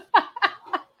because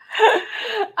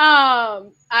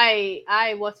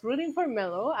I was rooting for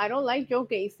Melo. I don't like Joe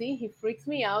Gacy. He freaks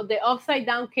me out. The upside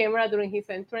down camera during his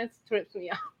entrance trips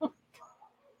me out.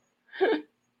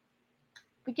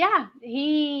 But yeah,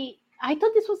 I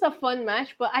thought this was a fun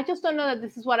match, but I just don't know that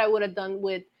this is what I would have done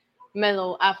with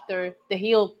Melo after the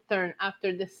heel turn,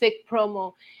 after the sick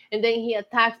promo, and then he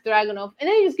attacks Dragunov, and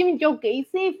then he's giving Joe Gacy.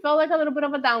 It felt like a little bit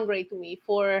of a downgrade to me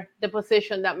for the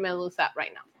position that Melo's at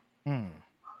right now.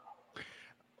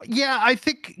 Yeah, I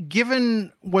think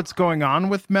given what's going on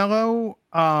with Melo,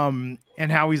 and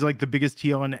how he's like the biggest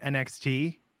heel in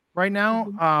NXT right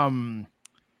now,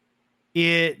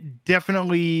 it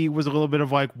definitely was a little bit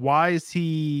of like, why is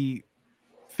he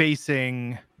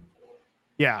facing?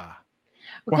 Yeah.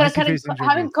 Because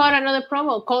having caught another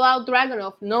promo, call out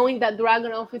Dragunov, knowing that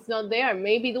Dragunov is not there.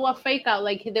 Maybe do a fake out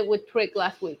like he did with Trick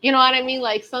last week. You know what I mean?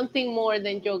 Like something more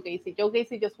than Joe Gacy. Joe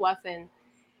Gacy just wasn't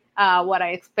what I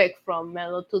expect from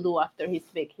Melo to do after his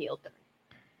big heel turn.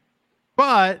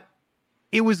 But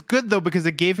it was good though, because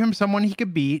it gave him someone he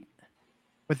could beat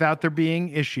without there being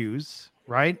issues,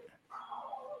 right?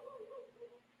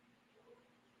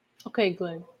 Okay,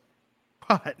 Glenn.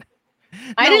 But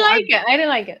I didn't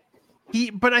like it.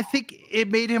 But I think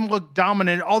it made him look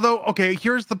dominant. Although, okay,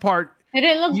 here's the part. He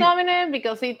didn't look dominant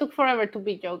because he took forever to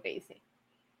beat Joe Gacy.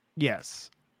 Yes.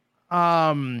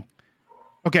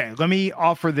 Okay, let me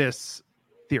offer this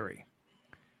theory.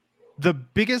 The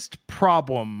biggest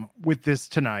problem with this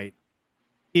tonight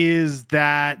is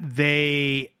that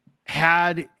they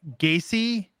had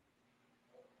Gacy.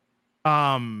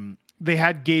 They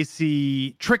had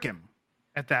Gacy trick him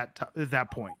at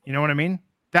that point. You know what I mean?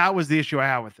 That was the issue I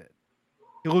had with it.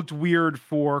 It looked weird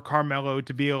for Carmelo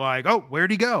to be like, "Oh, where'd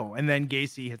he go?" And then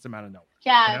Gacy hits him out of nowhere.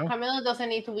 Yeah, you know? Carmelo doesn't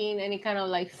need to be in any kind of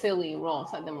like silly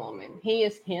roles at the moment. He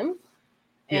is him,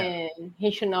 and he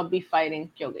should not be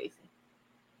fighting Joe Gacy.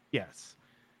 Yes.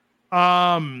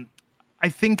 I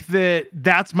think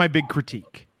that's my big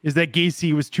critique, is that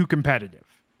Gacy was too competitive.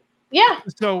 Yeah.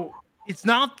 So it's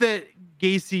not that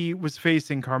Gacy was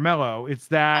facing Carmelo. It's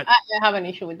that I have an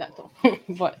issue with that too.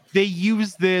 But they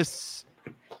use this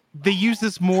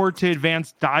more to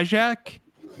advance Dijak.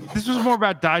 This was more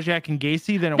about Dijak and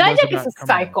Gacy than it was about Dijak is a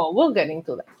psycho. We'll get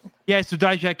into that. Yeah, so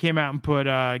Dijak came out and put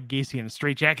Gacy in a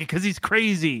straitjacket because he's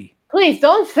crazy. Please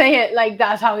don't say it like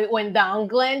that's how it went down,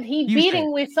 Glenn. He beat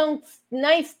him with some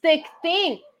nice thick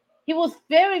thing. He was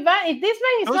very bad. If this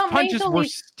man is those not punches mentally... were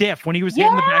stiff when he was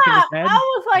hitting the back of his head. I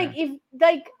was like,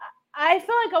 I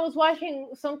felt like I was watching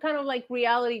some kind of like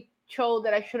reality show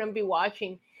that I shouldn't be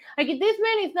watching. Like, if this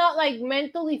man is not like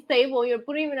mentally stable, you're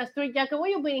putting him in a straitjacket. Why are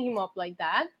you beating him up like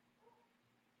that?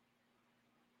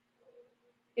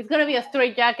 It's gonna be a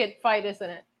straitjacket fight, isn't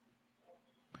it?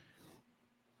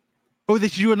 Oh, they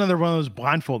should do another one of those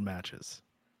blindfold matches.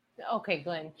 Okay,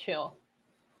 Glenn, chill.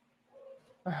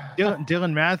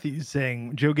 Dylan Matthews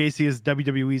saying Joe Gacy is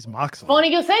WWE's Moxley.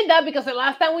 Funny you said that, because the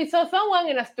last time we saw someone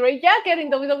in a straitjacket in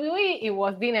WWE, it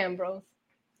was Dean Ambrose.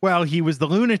 Well, he was the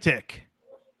lunatic.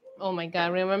 Oh my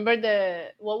God! Remember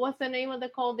what was the name of the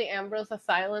Ambrose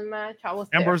Asylum match? I was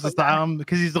Ambrose Asylum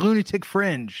because he's the lunatic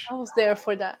fringe. I was there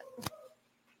for that.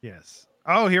 Yes.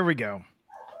 Oh, here we go.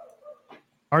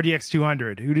 RDX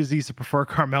 200. Who does he prefer,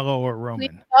 Carmelo or Roman?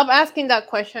 Please stop asking that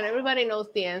question. Everybody knows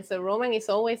the answer. Roman is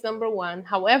always number one.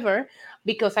 However,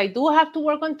 because I do have to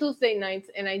work on Tuesday nights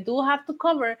and I do have to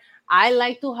cover, I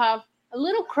like to have a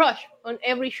little crush on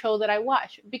every show that I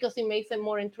watch because it makes it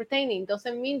more entertaining.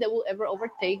 Doesn't mean that we'll ever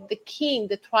overtake the king,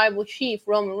 the tribal chief,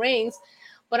 Roman Reigns.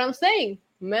 But I'm saying,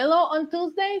 Melo on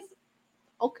Tuesdays,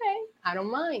 okay, I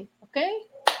don't mind, okay?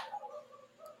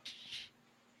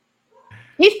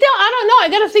 He's still, I don't know. I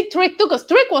gotta see Trick too, because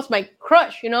Trick was my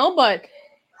crush, but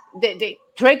the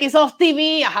Trick is off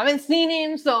TV. I haven't seen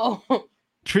him, so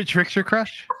Trick's your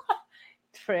crush?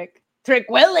 Trick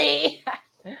Willie.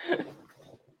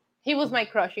 He was my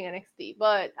crush in NXT,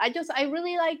 but I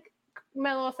really like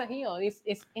Melo as a heel.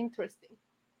 It's interesting.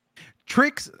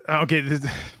 Trick's okay. This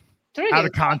Trick out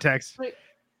of context.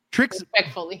 Trick's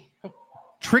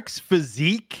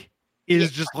physique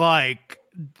is just like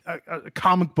a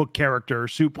comic book character.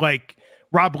 Like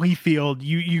Rob Liefeld.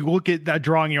 You look at that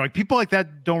drawing, you're like, people like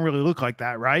that don't really look like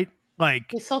that, right?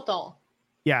 Like he's so tall.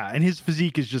 Yeah, and his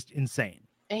physique is just insane.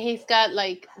 And he's got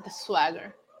like the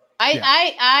swagger.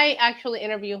 I actually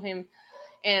interviewed him,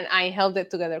 and I held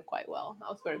it together quite well. I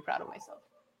was very proud of myself.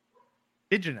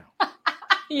 Did you know?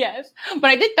 Yes, but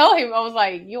I did tell him, I was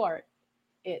like, "You are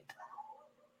it.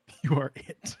 You are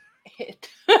it. It."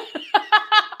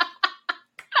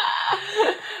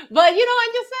 But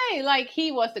I'm just saying, like,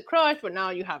 he was the crush, but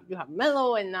now you have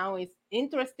Melo, and now it's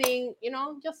interesting.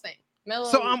 Just saying, Melo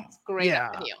is great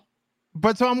at the heel.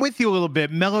 But so I'm with you a little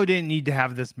bit. Melo didn't need to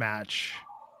have this match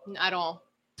at all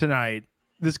tonight.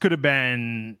 This could have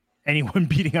been anyone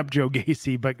beating up Joe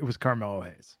Gacy, but it was Carmelo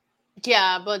Hayes.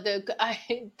 Yeah, but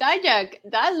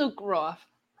that looked rough.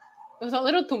 It was a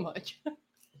little too much.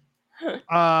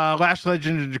 Lash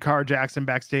Legend and Jakara Jackson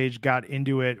backstage got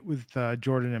into it with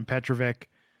Jordan and Petrovic.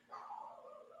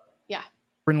 Yeah.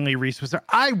 Brynlee Reese was there.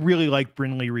 I really like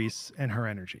Brynlee Reese and her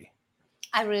energy.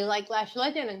 I really like Lash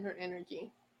Legend and her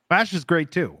energy. Lash is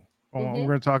great too. We're going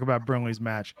to talk about Brynlee's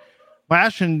match.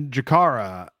 Lash and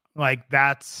Jakara, like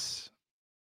that's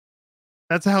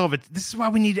a hell of it. This is why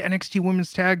we need NXT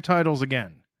Women's Tag Titles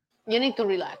again. You need to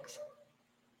relax.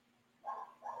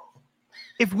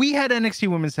 If we had NXT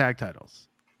Women's Tag Titles,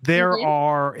 there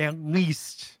are at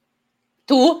least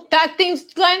 2 tag teams,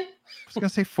 Glenn. I was going to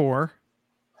say 4.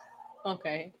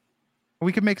 Okay.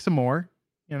 We could make some more,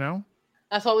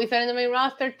 That's what we said in the main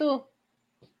roster too.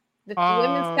 The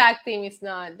women's tag team is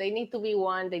not. They need to be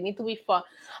one. They need to be fun.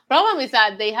 Problem is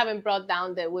that they haven't brought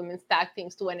down the women's tag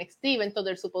teams to NXT, even though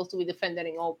they're supposed to be defended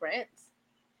in all brands.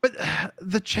 But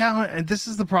the challenge, and this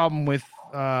is the problem with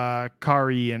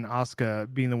Kari and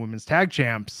Asuka being the women's tag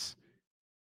champs.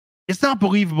 It's not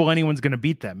believable anyone's going to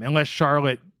beat them unless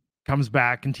Charlotte comes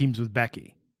back and teams with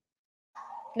Becky.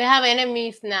 They have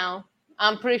enemies now.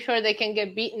 I'm pretty sure they can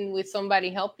get beaten with somebody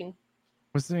helping.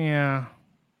 But in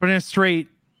a straight,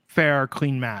 fair,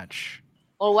 clean match.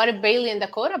 Or what if Bayley and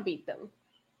Dakota beat them?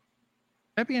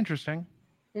 That'd be interesting.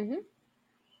 Mm-hmm. It'd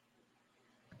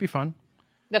be fun.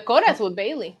 Dakota's with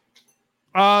Bayley.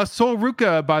 Sol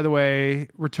Ruka, by the way,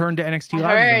 returned to NXT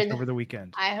Live over the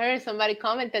weekend. I heard somebody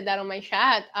commented that on my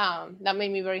chat. That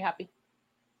made me very happy.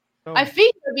 Oh. I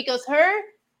figured because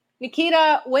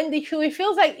Nikita, Wendy Chu, it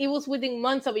feels like it was within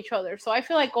months of each other. So I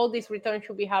feel like all these returns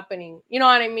should be happening. You know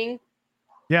what I mean?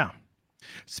 Yeah.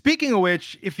 Speaking of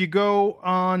which, if you go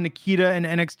on Nikita and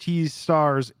NXT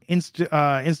Stars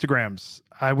Instagrams,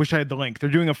 I wish I had the link. They're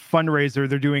doing a fundraiser.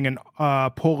 They're doing an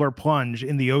polar plunge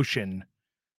in the ocean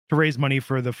to raise money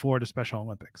for the Florida Special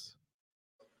Olympics.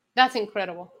 That's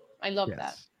incredible. I love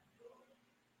that.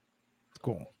 It's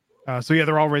cool. So yeah,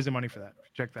 they're all raising money for that.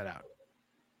 Check that out.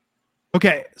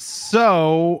 Okay,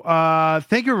 so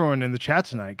thank you everyone in the chat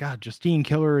tonight. God, Justine,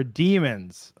 Killer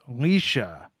Demons,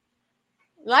 Alicia,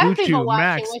 a lot of people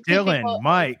watching. Max, Dylan,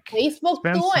 Mike, Facebook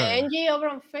Spencer. too. Angie over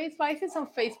on Facebook. I see some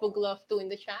Facebook love too in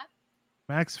the chat.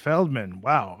 Max Feldman.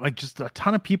 Wow, like just a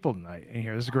ton of people tonight in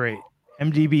here. This is great.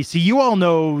 MDB. See, you all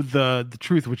know the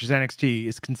truth, which is NXT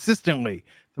is consistently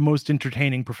the most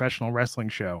entertaining professional wrestling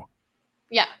show.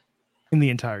 Yeah. In the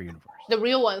entire universe. The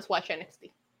real ones watch NXT.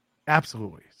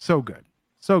 Absolutely. So good.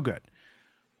 So good.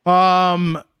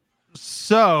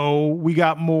 So we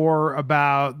got more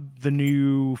about the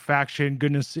new faction.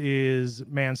 Goodness is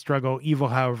man's struggle. Evil,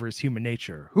 however, is human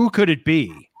nature. Who could it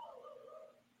be?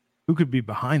 Who could be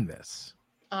behind this?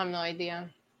 I have no idea.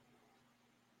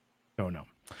 Don't know.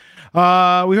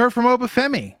 We heard from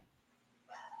Obafemi.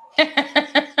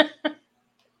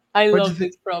 I love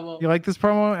this promo. You like this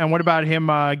promo? And what about him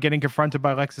getting confronted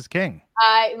by Lexis King?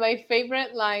 My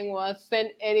favorite line was,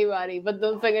 send anybody, but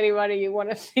don't send anybody you want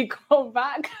to see go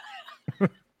back.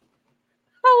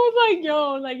 I was like,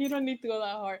 yo, like, you don't need to go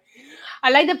that hard. I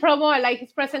like the promo. I like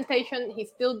his presentation. He's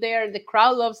still there. The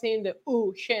crowd loves him. The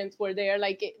chants were there.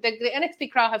 Like, the NXT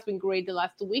crowd has been great the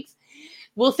last 2 weeks.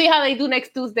 We'll see how they do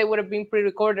next Tuesday. Would have been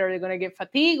pre-recorded. Are they going to get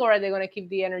fatigued or are they going to keep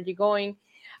the energy going?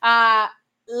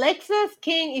 Lexis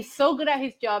King is so good at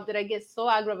his job that I get so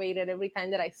aggravated every time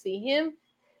that I see him.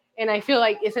 And I feel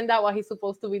like, isn't that what he's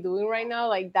supposed to be doing right now?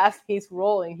 Like, that's his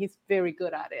role, and he's very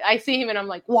good at it. I see him, and I'm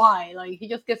like, why? Like, he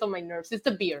just gets on my nerves. It's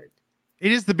the beard.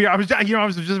 It is the beard. I was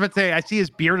just about to say, I see his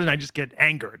beard, and I just get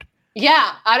angered.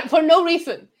 Yeah, for no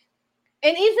reason.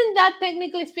 And isn't that,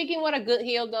 technically speaking, what a good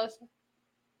heel does?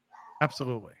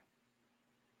 Absolutely.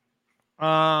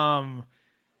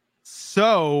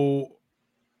 So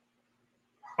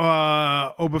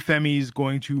Obafemi is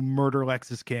going to murder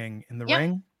Lexis King in the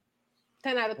ring.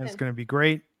 10 out of 10. It's going to be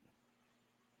great.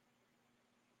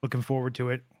 Looking forward to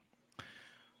it.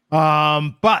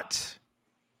 But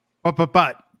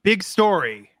big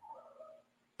story.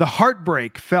 The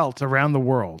heartbreak felt around the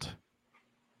world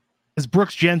as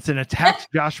Brooks Jensen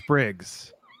attacked Josh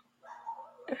Briggs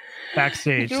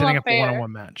backstage, setting up a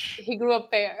one-on-one match. He grew up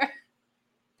there.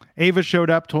 Ava showed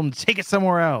up, told him to take it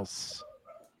somewhere else.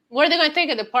 Where are they going to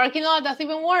take it? The parking lot? That's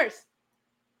even worse.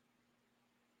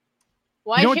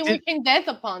 Why is she wishing death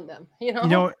upon them? You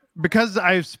know, because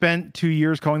I've spent 2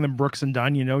 years calling them Brooks and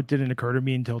Dunn, it didn't occur to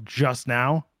me until just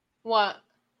now. What?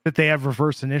 That they have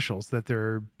reverse initials, that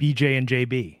they're BJ and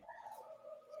JB.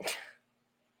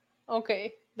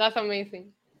 Okay, that's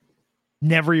amazing.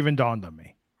 Never even dawned on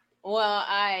me. Well,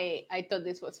 I thought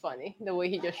this was funny. The way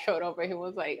he just showed up and he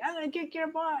was like, I'm going to kick your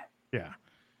butt. Yeah.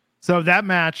 So that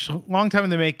match, long time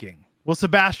in the making. Will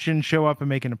Sebastian show up and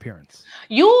make an appearance?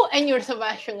 You and your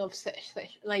Sebastian obsession.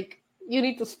 Like, you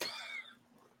need to stop.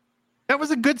 That was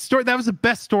a good story. That was the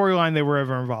best storyline they were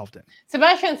ever involved in.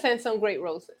 Sebastian sent some great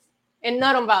roses. And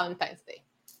not on Valentine's Day.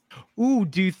 Ooh,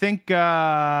 do you think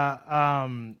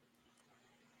Kiana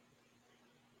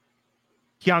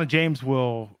James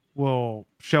will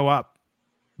show up,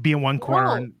 be in one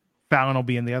corner, and Fallon will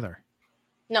be in the other?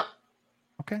 No.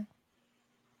 Okay.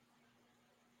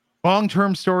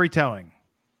 Long-term storytelling.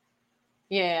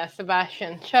 Yeah,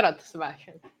 Sebastian. Shout out to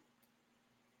Sebastian.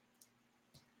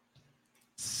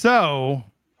 So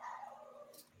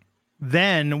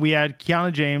then we had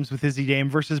Kiana James with Izzy Dame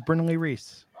versus Brindley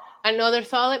Reese. Another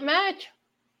solid match.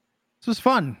 This was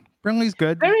fun. Brindley's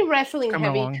good. Very wrestling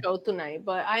heavy show tonight,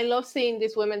 but I love seeing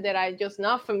these women that I'm just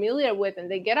not familiar with, and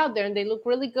they get out there and they look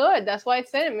really good. That's why I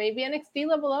said it. Maybe NXT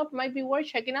Level Up might be worth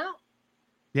checking out.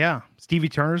 Yeah. Stevie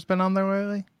Turner's been on there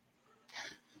lately.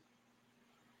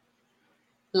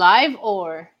 Live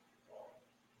or?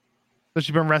 So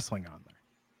she's been wrestling on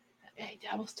there.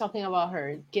 I was talking about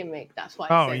her gimmick. That's why.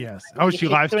 I said yes. Oh, is she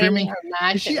live streaming her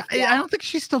matches? I don't think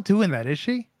she's still doing that. Is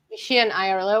she? Is she an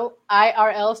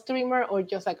IRL streamer or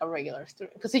just like a regular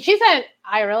streamer? Because if she's an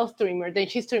IRL streamer, then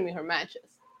she's streaming her matches.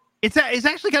 It's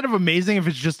actually kind of amazing if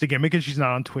it's just a gimmick and she's not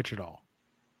on Twitch at all.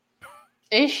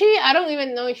 Is she? I don't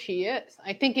even know if she is.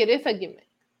 I think it is a gimmick.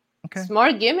 Okay.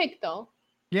 Smart gimmick though.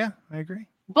 Yeah, I agree.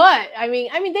 But I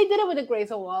mean, they did it with the Grace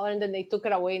of Waller, and then they took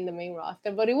it away in the main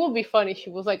roster. But it would be funny if she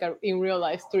was like a in real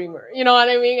life streamer. You know what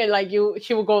I mean? And like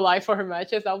she would go live for her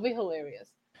matches. That would be hilarious.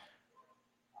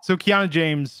 So Kiana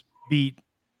James beat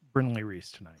Brindley Reese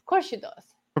tonight. Of course she does.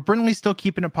 But Brindley's still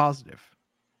keeping it positive.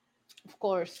 Of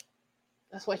course.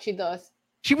 That's what she does.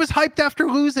 She was hyped after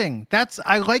losing.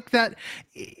 I like that.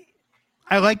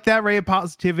 I like that ray of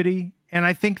positivity. And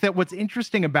I think that what's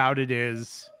interesting about it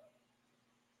is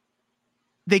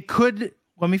they could...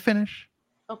 Let me finish.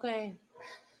 Okay.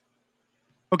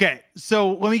 Okay,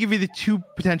 so let me give you the two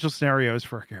potential scenarios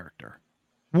for a character.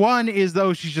 One is,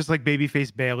 though, she's just like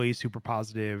babyface Bailey, super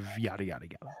positive, yada, yada,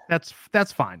 yada.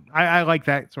 That's fine. I like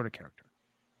that sort of character.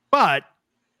 But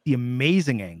the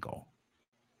amazing angle,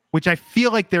 which I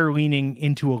feel like they're leaning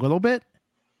into a little bit,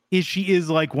 is she is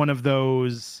like one of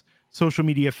those social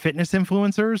media fitness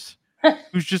influencers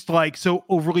who's just like so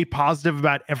overly positive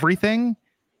about everything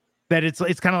that it's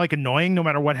kind of like annoying. No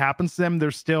matter what happens to them,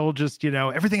 they're still just,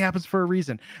 everything happens for a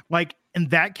reason. Like, and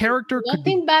that character,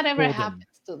 nothing bad ever happens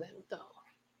to them, though.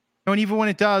 And even when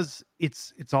it does,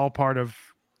 it's all part of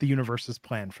the universe's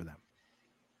plan for them.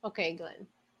 Okay, Glenn.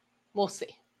 We'll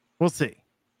see. We'll see.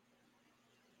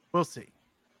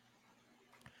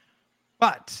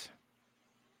 But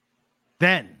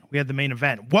then we had the main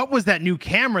event. What was that new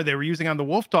camera they were using on the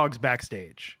Wolf Dogs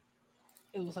backstage?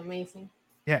 It was amazing.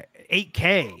 Yeah,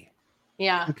 8K.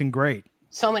 Yeah. Looking great.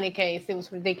 So many Ks. It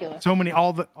was ridiculous. So many,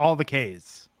 all the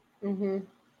Ks. Mm-hmm.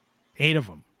 8 of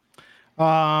them.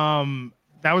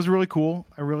 That was really cool.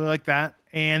 I really like that.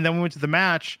 And then we went to the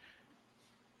match.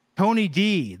 Tony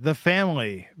D, the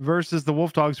family, versus the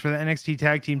Wolf Dogs for the NXT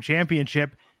Tag Team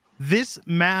Championship. This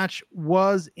match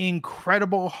was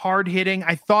incredible, hard-hitting.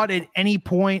 I thought at any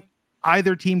point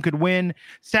either team could win.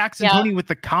 Sax and Tony with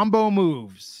the combo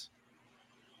moves.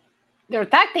 They're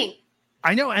tag team.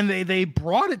 I know, and they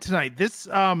brought it tonight. This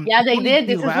yeah, they did.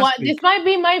 This might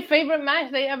be my favorite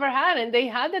match they ever had, and they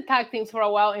had the tag teams for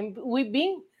a while, and we've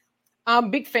been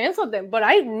big fans of them. But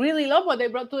I really love what they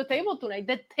brought to the table tonight.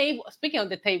 The table. Speaking of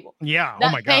the table, yeah, that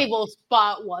oh my God, table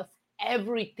spot was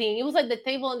everything. It was like the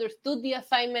table understood the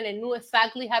assignment and knew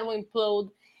exactly how to implode.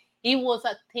 It was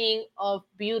a thing of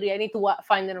beauty. I need to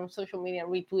find it on social media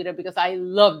and retweet it because I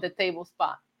love the table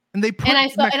spot. And they put I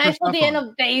saw the end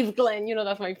of Days, Glenn. You know,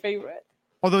 that's my favorite.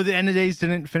 Although the end of Days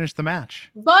didn't finish the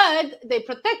match, but they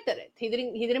protected it. He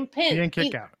didn't pin. He didn't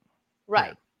kick out.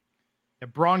 Right. Yeah,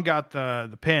 Braun got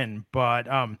the pin, but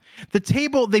the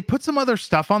table, they put some other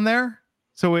stuff on there,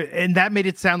 and that made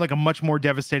it sound like a much more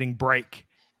devastating break.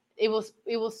 It was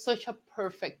such a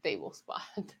perfect table spot.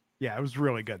 Yeah, it was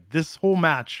really good. This whole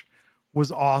match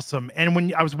was awesome. And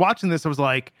when I was watching this, I was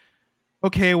like,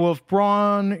 okay, well, if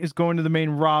Braun is going to the main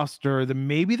roster, then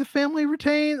maybe the family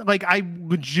retain. Like, I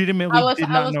legitimately did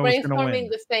not know who was going to win. I was brainstorming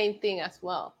the same thing as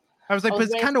well. I was like, but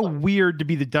it's kind of weird to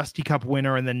be the Dusty Cup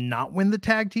winner and then not win the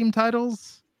tag team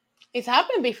titles. It's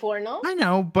happened before, no? I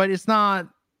know, but it's not.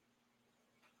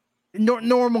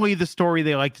 Normally, the story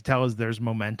they like to tell is there's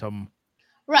momentum.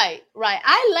 Right.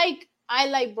 I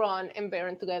like Braun and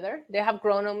Baron together. They have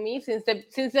grown on me since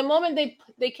the moment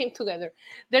they came together.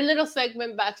 Their little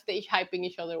segment backstage hyping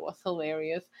each other was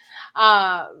hilarious.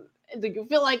 Do you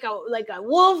feel like a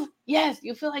wolf? Yes.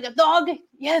 You feel like a dog?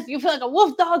 Yes. You feel like a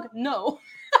wolf dog? No.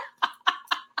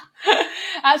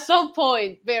 At some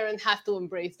point, Baron has to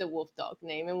embrace the wolf dog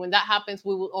name, and when that happens,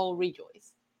 we will all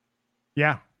rejoice.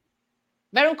 Yeah.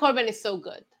 Baron Corbin is so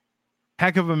good.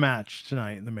 Heck of a match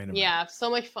tonight in the main event. Yeah, so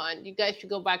much fun. You guys should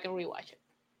go back and rewatch it.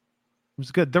 It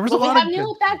was good. There was a lot of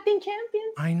new tag team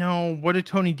champions. I know. What did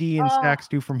Tony D and Stacks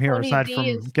do from here, aside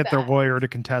from get their lawyer to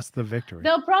contest the victory?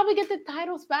 They'll probably get the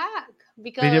titles back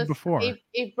because they did before.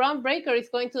 If Braun Breaker is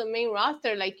going to the main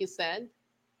roster, like you said.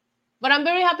 But I'm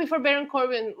very happy for Baron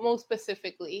Corbin, most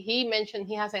specifically. He mentioned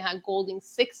he hasn't had gold in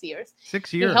 6 years.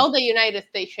 6 years. He held the United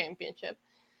States Championship.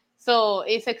 So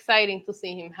it's exciting to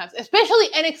see him have, especially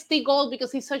NXT gold,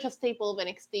 because he's such a staple of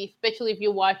NXT, especially if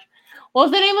you watch. What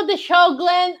was the name of the show,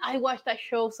 Glenn? I watched that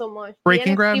show so much.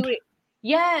 Breaking Ground?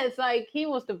 Yes, like he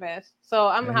was the best. So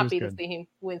I'm happy to see him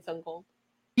win some gold.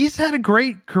 He's had a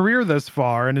great career thus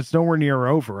far, and it's nowhere near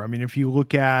over. I mean, if you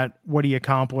look at what he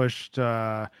accomplished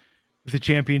with the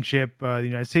championship, the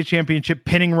United States Championship,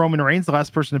 pinning Roman Reigns, the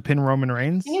last person to pin Roman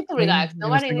Reigns. You need to relax.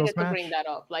 Nobody needed to bring that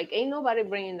up. Like, ain't nobody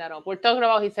bringing that up. We're talking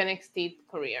about his NXT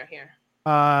career here.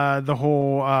 The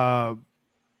whole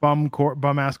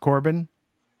bum ass Corbin.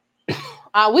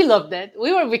 We loved it.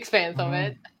 We were big fans of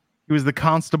it. He was the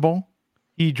constable.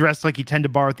 He dressed like he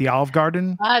tended bar at the Olive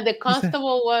Garden. The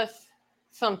constable was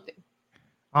something.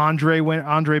 Andre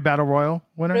Battle Royal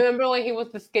winner. Remember when he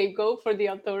was the scapegoat for the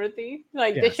Authority?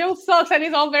 Like, yes. The show sucks and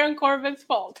it's all Baron Corbin's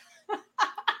fault.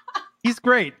 He's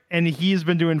great, and he's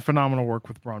been doing phenomenal work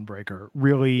with Braun Breaker.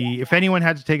 Really, if anyone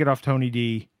had to take it off Tony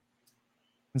D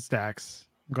and Stacks,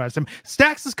 I'm glad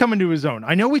Stacks is coming to his own.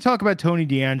 I know we talk about Tony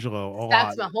D'Angelo a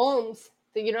lot. Stacks Mahomes.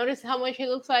 Did you notice how much he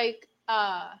looks like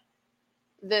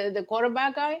the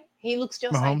quarterback guy? He looks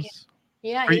just Mahomes? like him.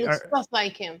 Yeah, he looks just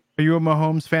like him. Are you a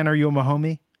Mahomes fan? Are you a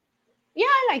Mahomie? Yeah,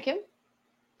 I like him.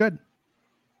 Good.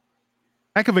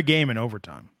 Heck of a game in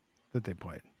overtime that they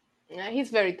played. Yeah, he's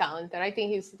very talented. I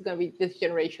think he's going to be this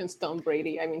generation's Tom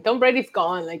Brady. I mean, Tom Brady's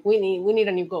gone. Like, we need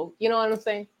a new GOAT. You know what I'm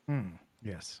saying?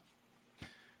 Yes.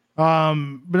 But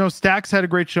no, Stacks had a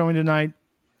great showing tonight.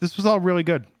 This was all really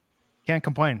good. Can't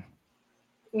complain.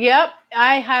 Yep,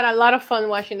 I had a lot of fun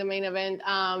watching the main event.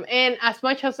 And as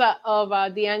much as of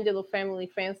D'Angelo family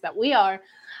fans that we are,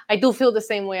 I do feel the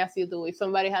same way as you do. If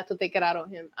somebody had to take it out on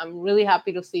him, I'm really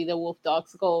happy to see the Wolf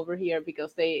Dogs go over here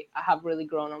because they have really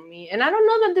grown on me. And I don't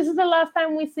know that this is the last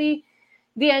time we see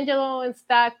D'Angelo and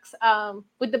Stacks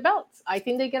with the belts. I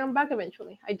think they get them back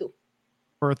eventually. I do.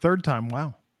 For a third time,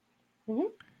 wow.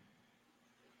 Well,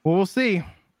 we'll see.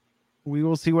 We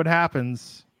will see what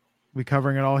happens. We'll be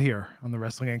covering it all here on the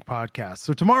Wrestling Inc. podcast.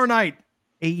 So tomorrow night,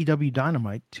 AEW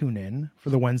Dynamite. Tune in for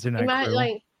the Wednesday night crew.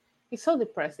 Like, it's so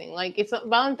depressing. Like, it's a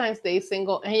Valentine's Day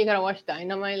single, and you gotta watch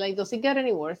Dynamite. Like, does it get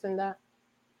any worse than that?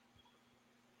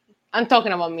 I'm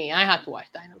talking about me. I had to watch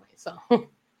Dynamite, so.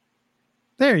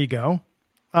 There you go.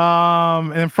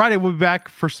 And then Friday we'll be back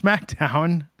for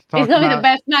SmackDown. It's gonna be the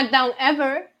best SmackDown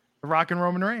ever. The Rock and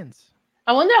Roman Reigns.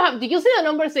 I wonder did you see the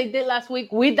numbers they did last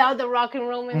week without the Rock and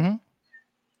Roman?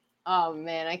 Oh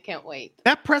man, I can't wait.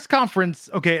 That press conference.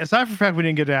 Okay, aside from the fact we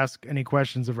didn't get to ask any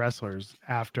questions of wrestlers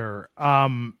after.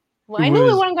 Well, I knew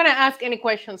we weren't going to ask any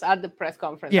questions at the press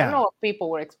conference. Yeah. I don't know what people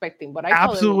were expecting, but I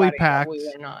absolutely packed. We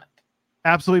were not.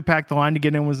 Absolutely packed. The line to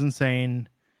get in was insane.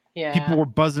 Yeah. People were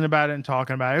buzzing about it and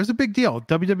talking about it. It was a big deal.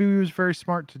 WWE was very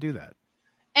smart to do that.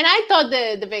 And I thought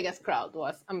the Vegas crowd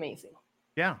was amazing.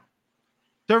 Yeah.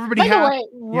 So everybody By the way,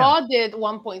 Raw did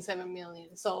 1.7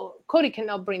 million. So Cody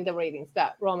cannot bring the ratings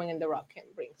that Roman and The Rock can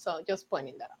bring. So just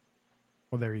pointing that out.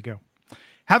 Well, there you go.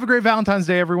 Have a great Valentine's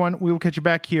Day, everyone. We will catch you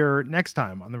back here next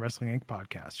time on the Wrestling Inc.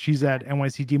 podcast. She's at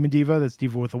NYC Demon Diva. That's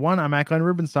Diva with a 1. I'm at Glenn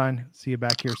Rubenstein. See you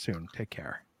back here soon. Take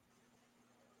care.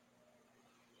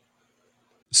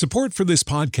 Support for this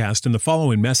podcast and the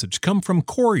following message come from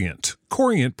Corient.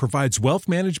 Corient provides wealth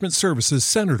management services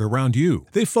centered around you.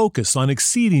 They focus on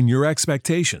exceeding your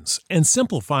expectations and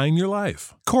simplifying your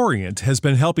life. Corient has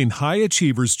been helping high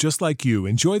achievers just like you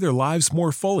enjoy their lives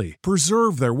more fully,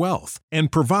 preserve their wealth,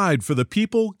 and provide for the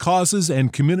people, causes,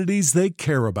 and communities they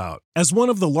care about. As one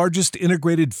of the largest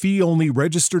integrated fee-only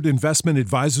registered investment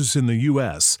advisors in the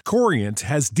U.S., Corient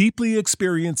has deeply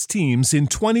experienced teams in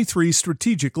 23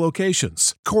 strategic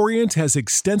locations. Corient has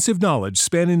extensive knowledge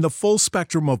spanning the full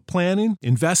spectrum of planning,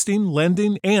 investing,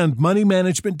 lending, and money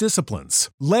management disciplines.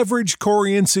 Leverage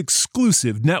Corient's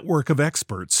exclusive network of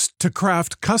experts to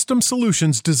craft custom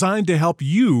solutions designed to help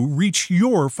you reach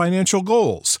your financial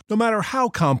goals, no matter how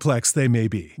complex they may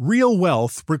be. Real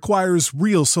wealth requires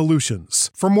real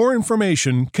solutions. For more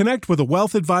information, connect with a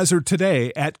wealth advisor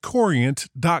today at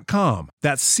Corient.com.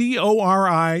 That's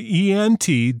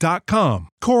Corient.com.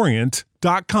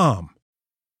 Corient.com.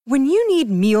 When you need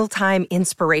mealtime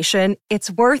inspiration,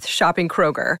 it's worth shopping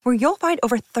Kroger, where you'll find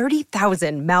over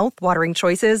 30,000 mouth-watering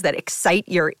choices that excite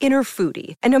your inner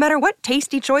foodie. And no matter what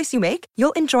tasty choice you make,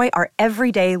 you'll enjoy our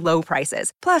everyday low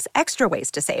prices, plus extra ways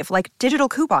to save, like digital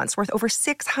coupons worth over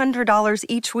 $600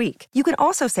 each week. You can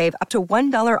also save up to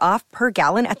 $1 off per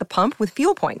gallon at the pump with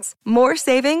fuel points. More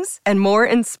savings and more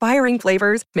inspiring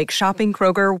flavors make shopping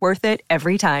Kroger worth it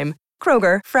every time.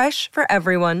 Kroger, fresh for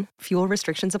everyone. Fuel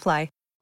restrictions apply.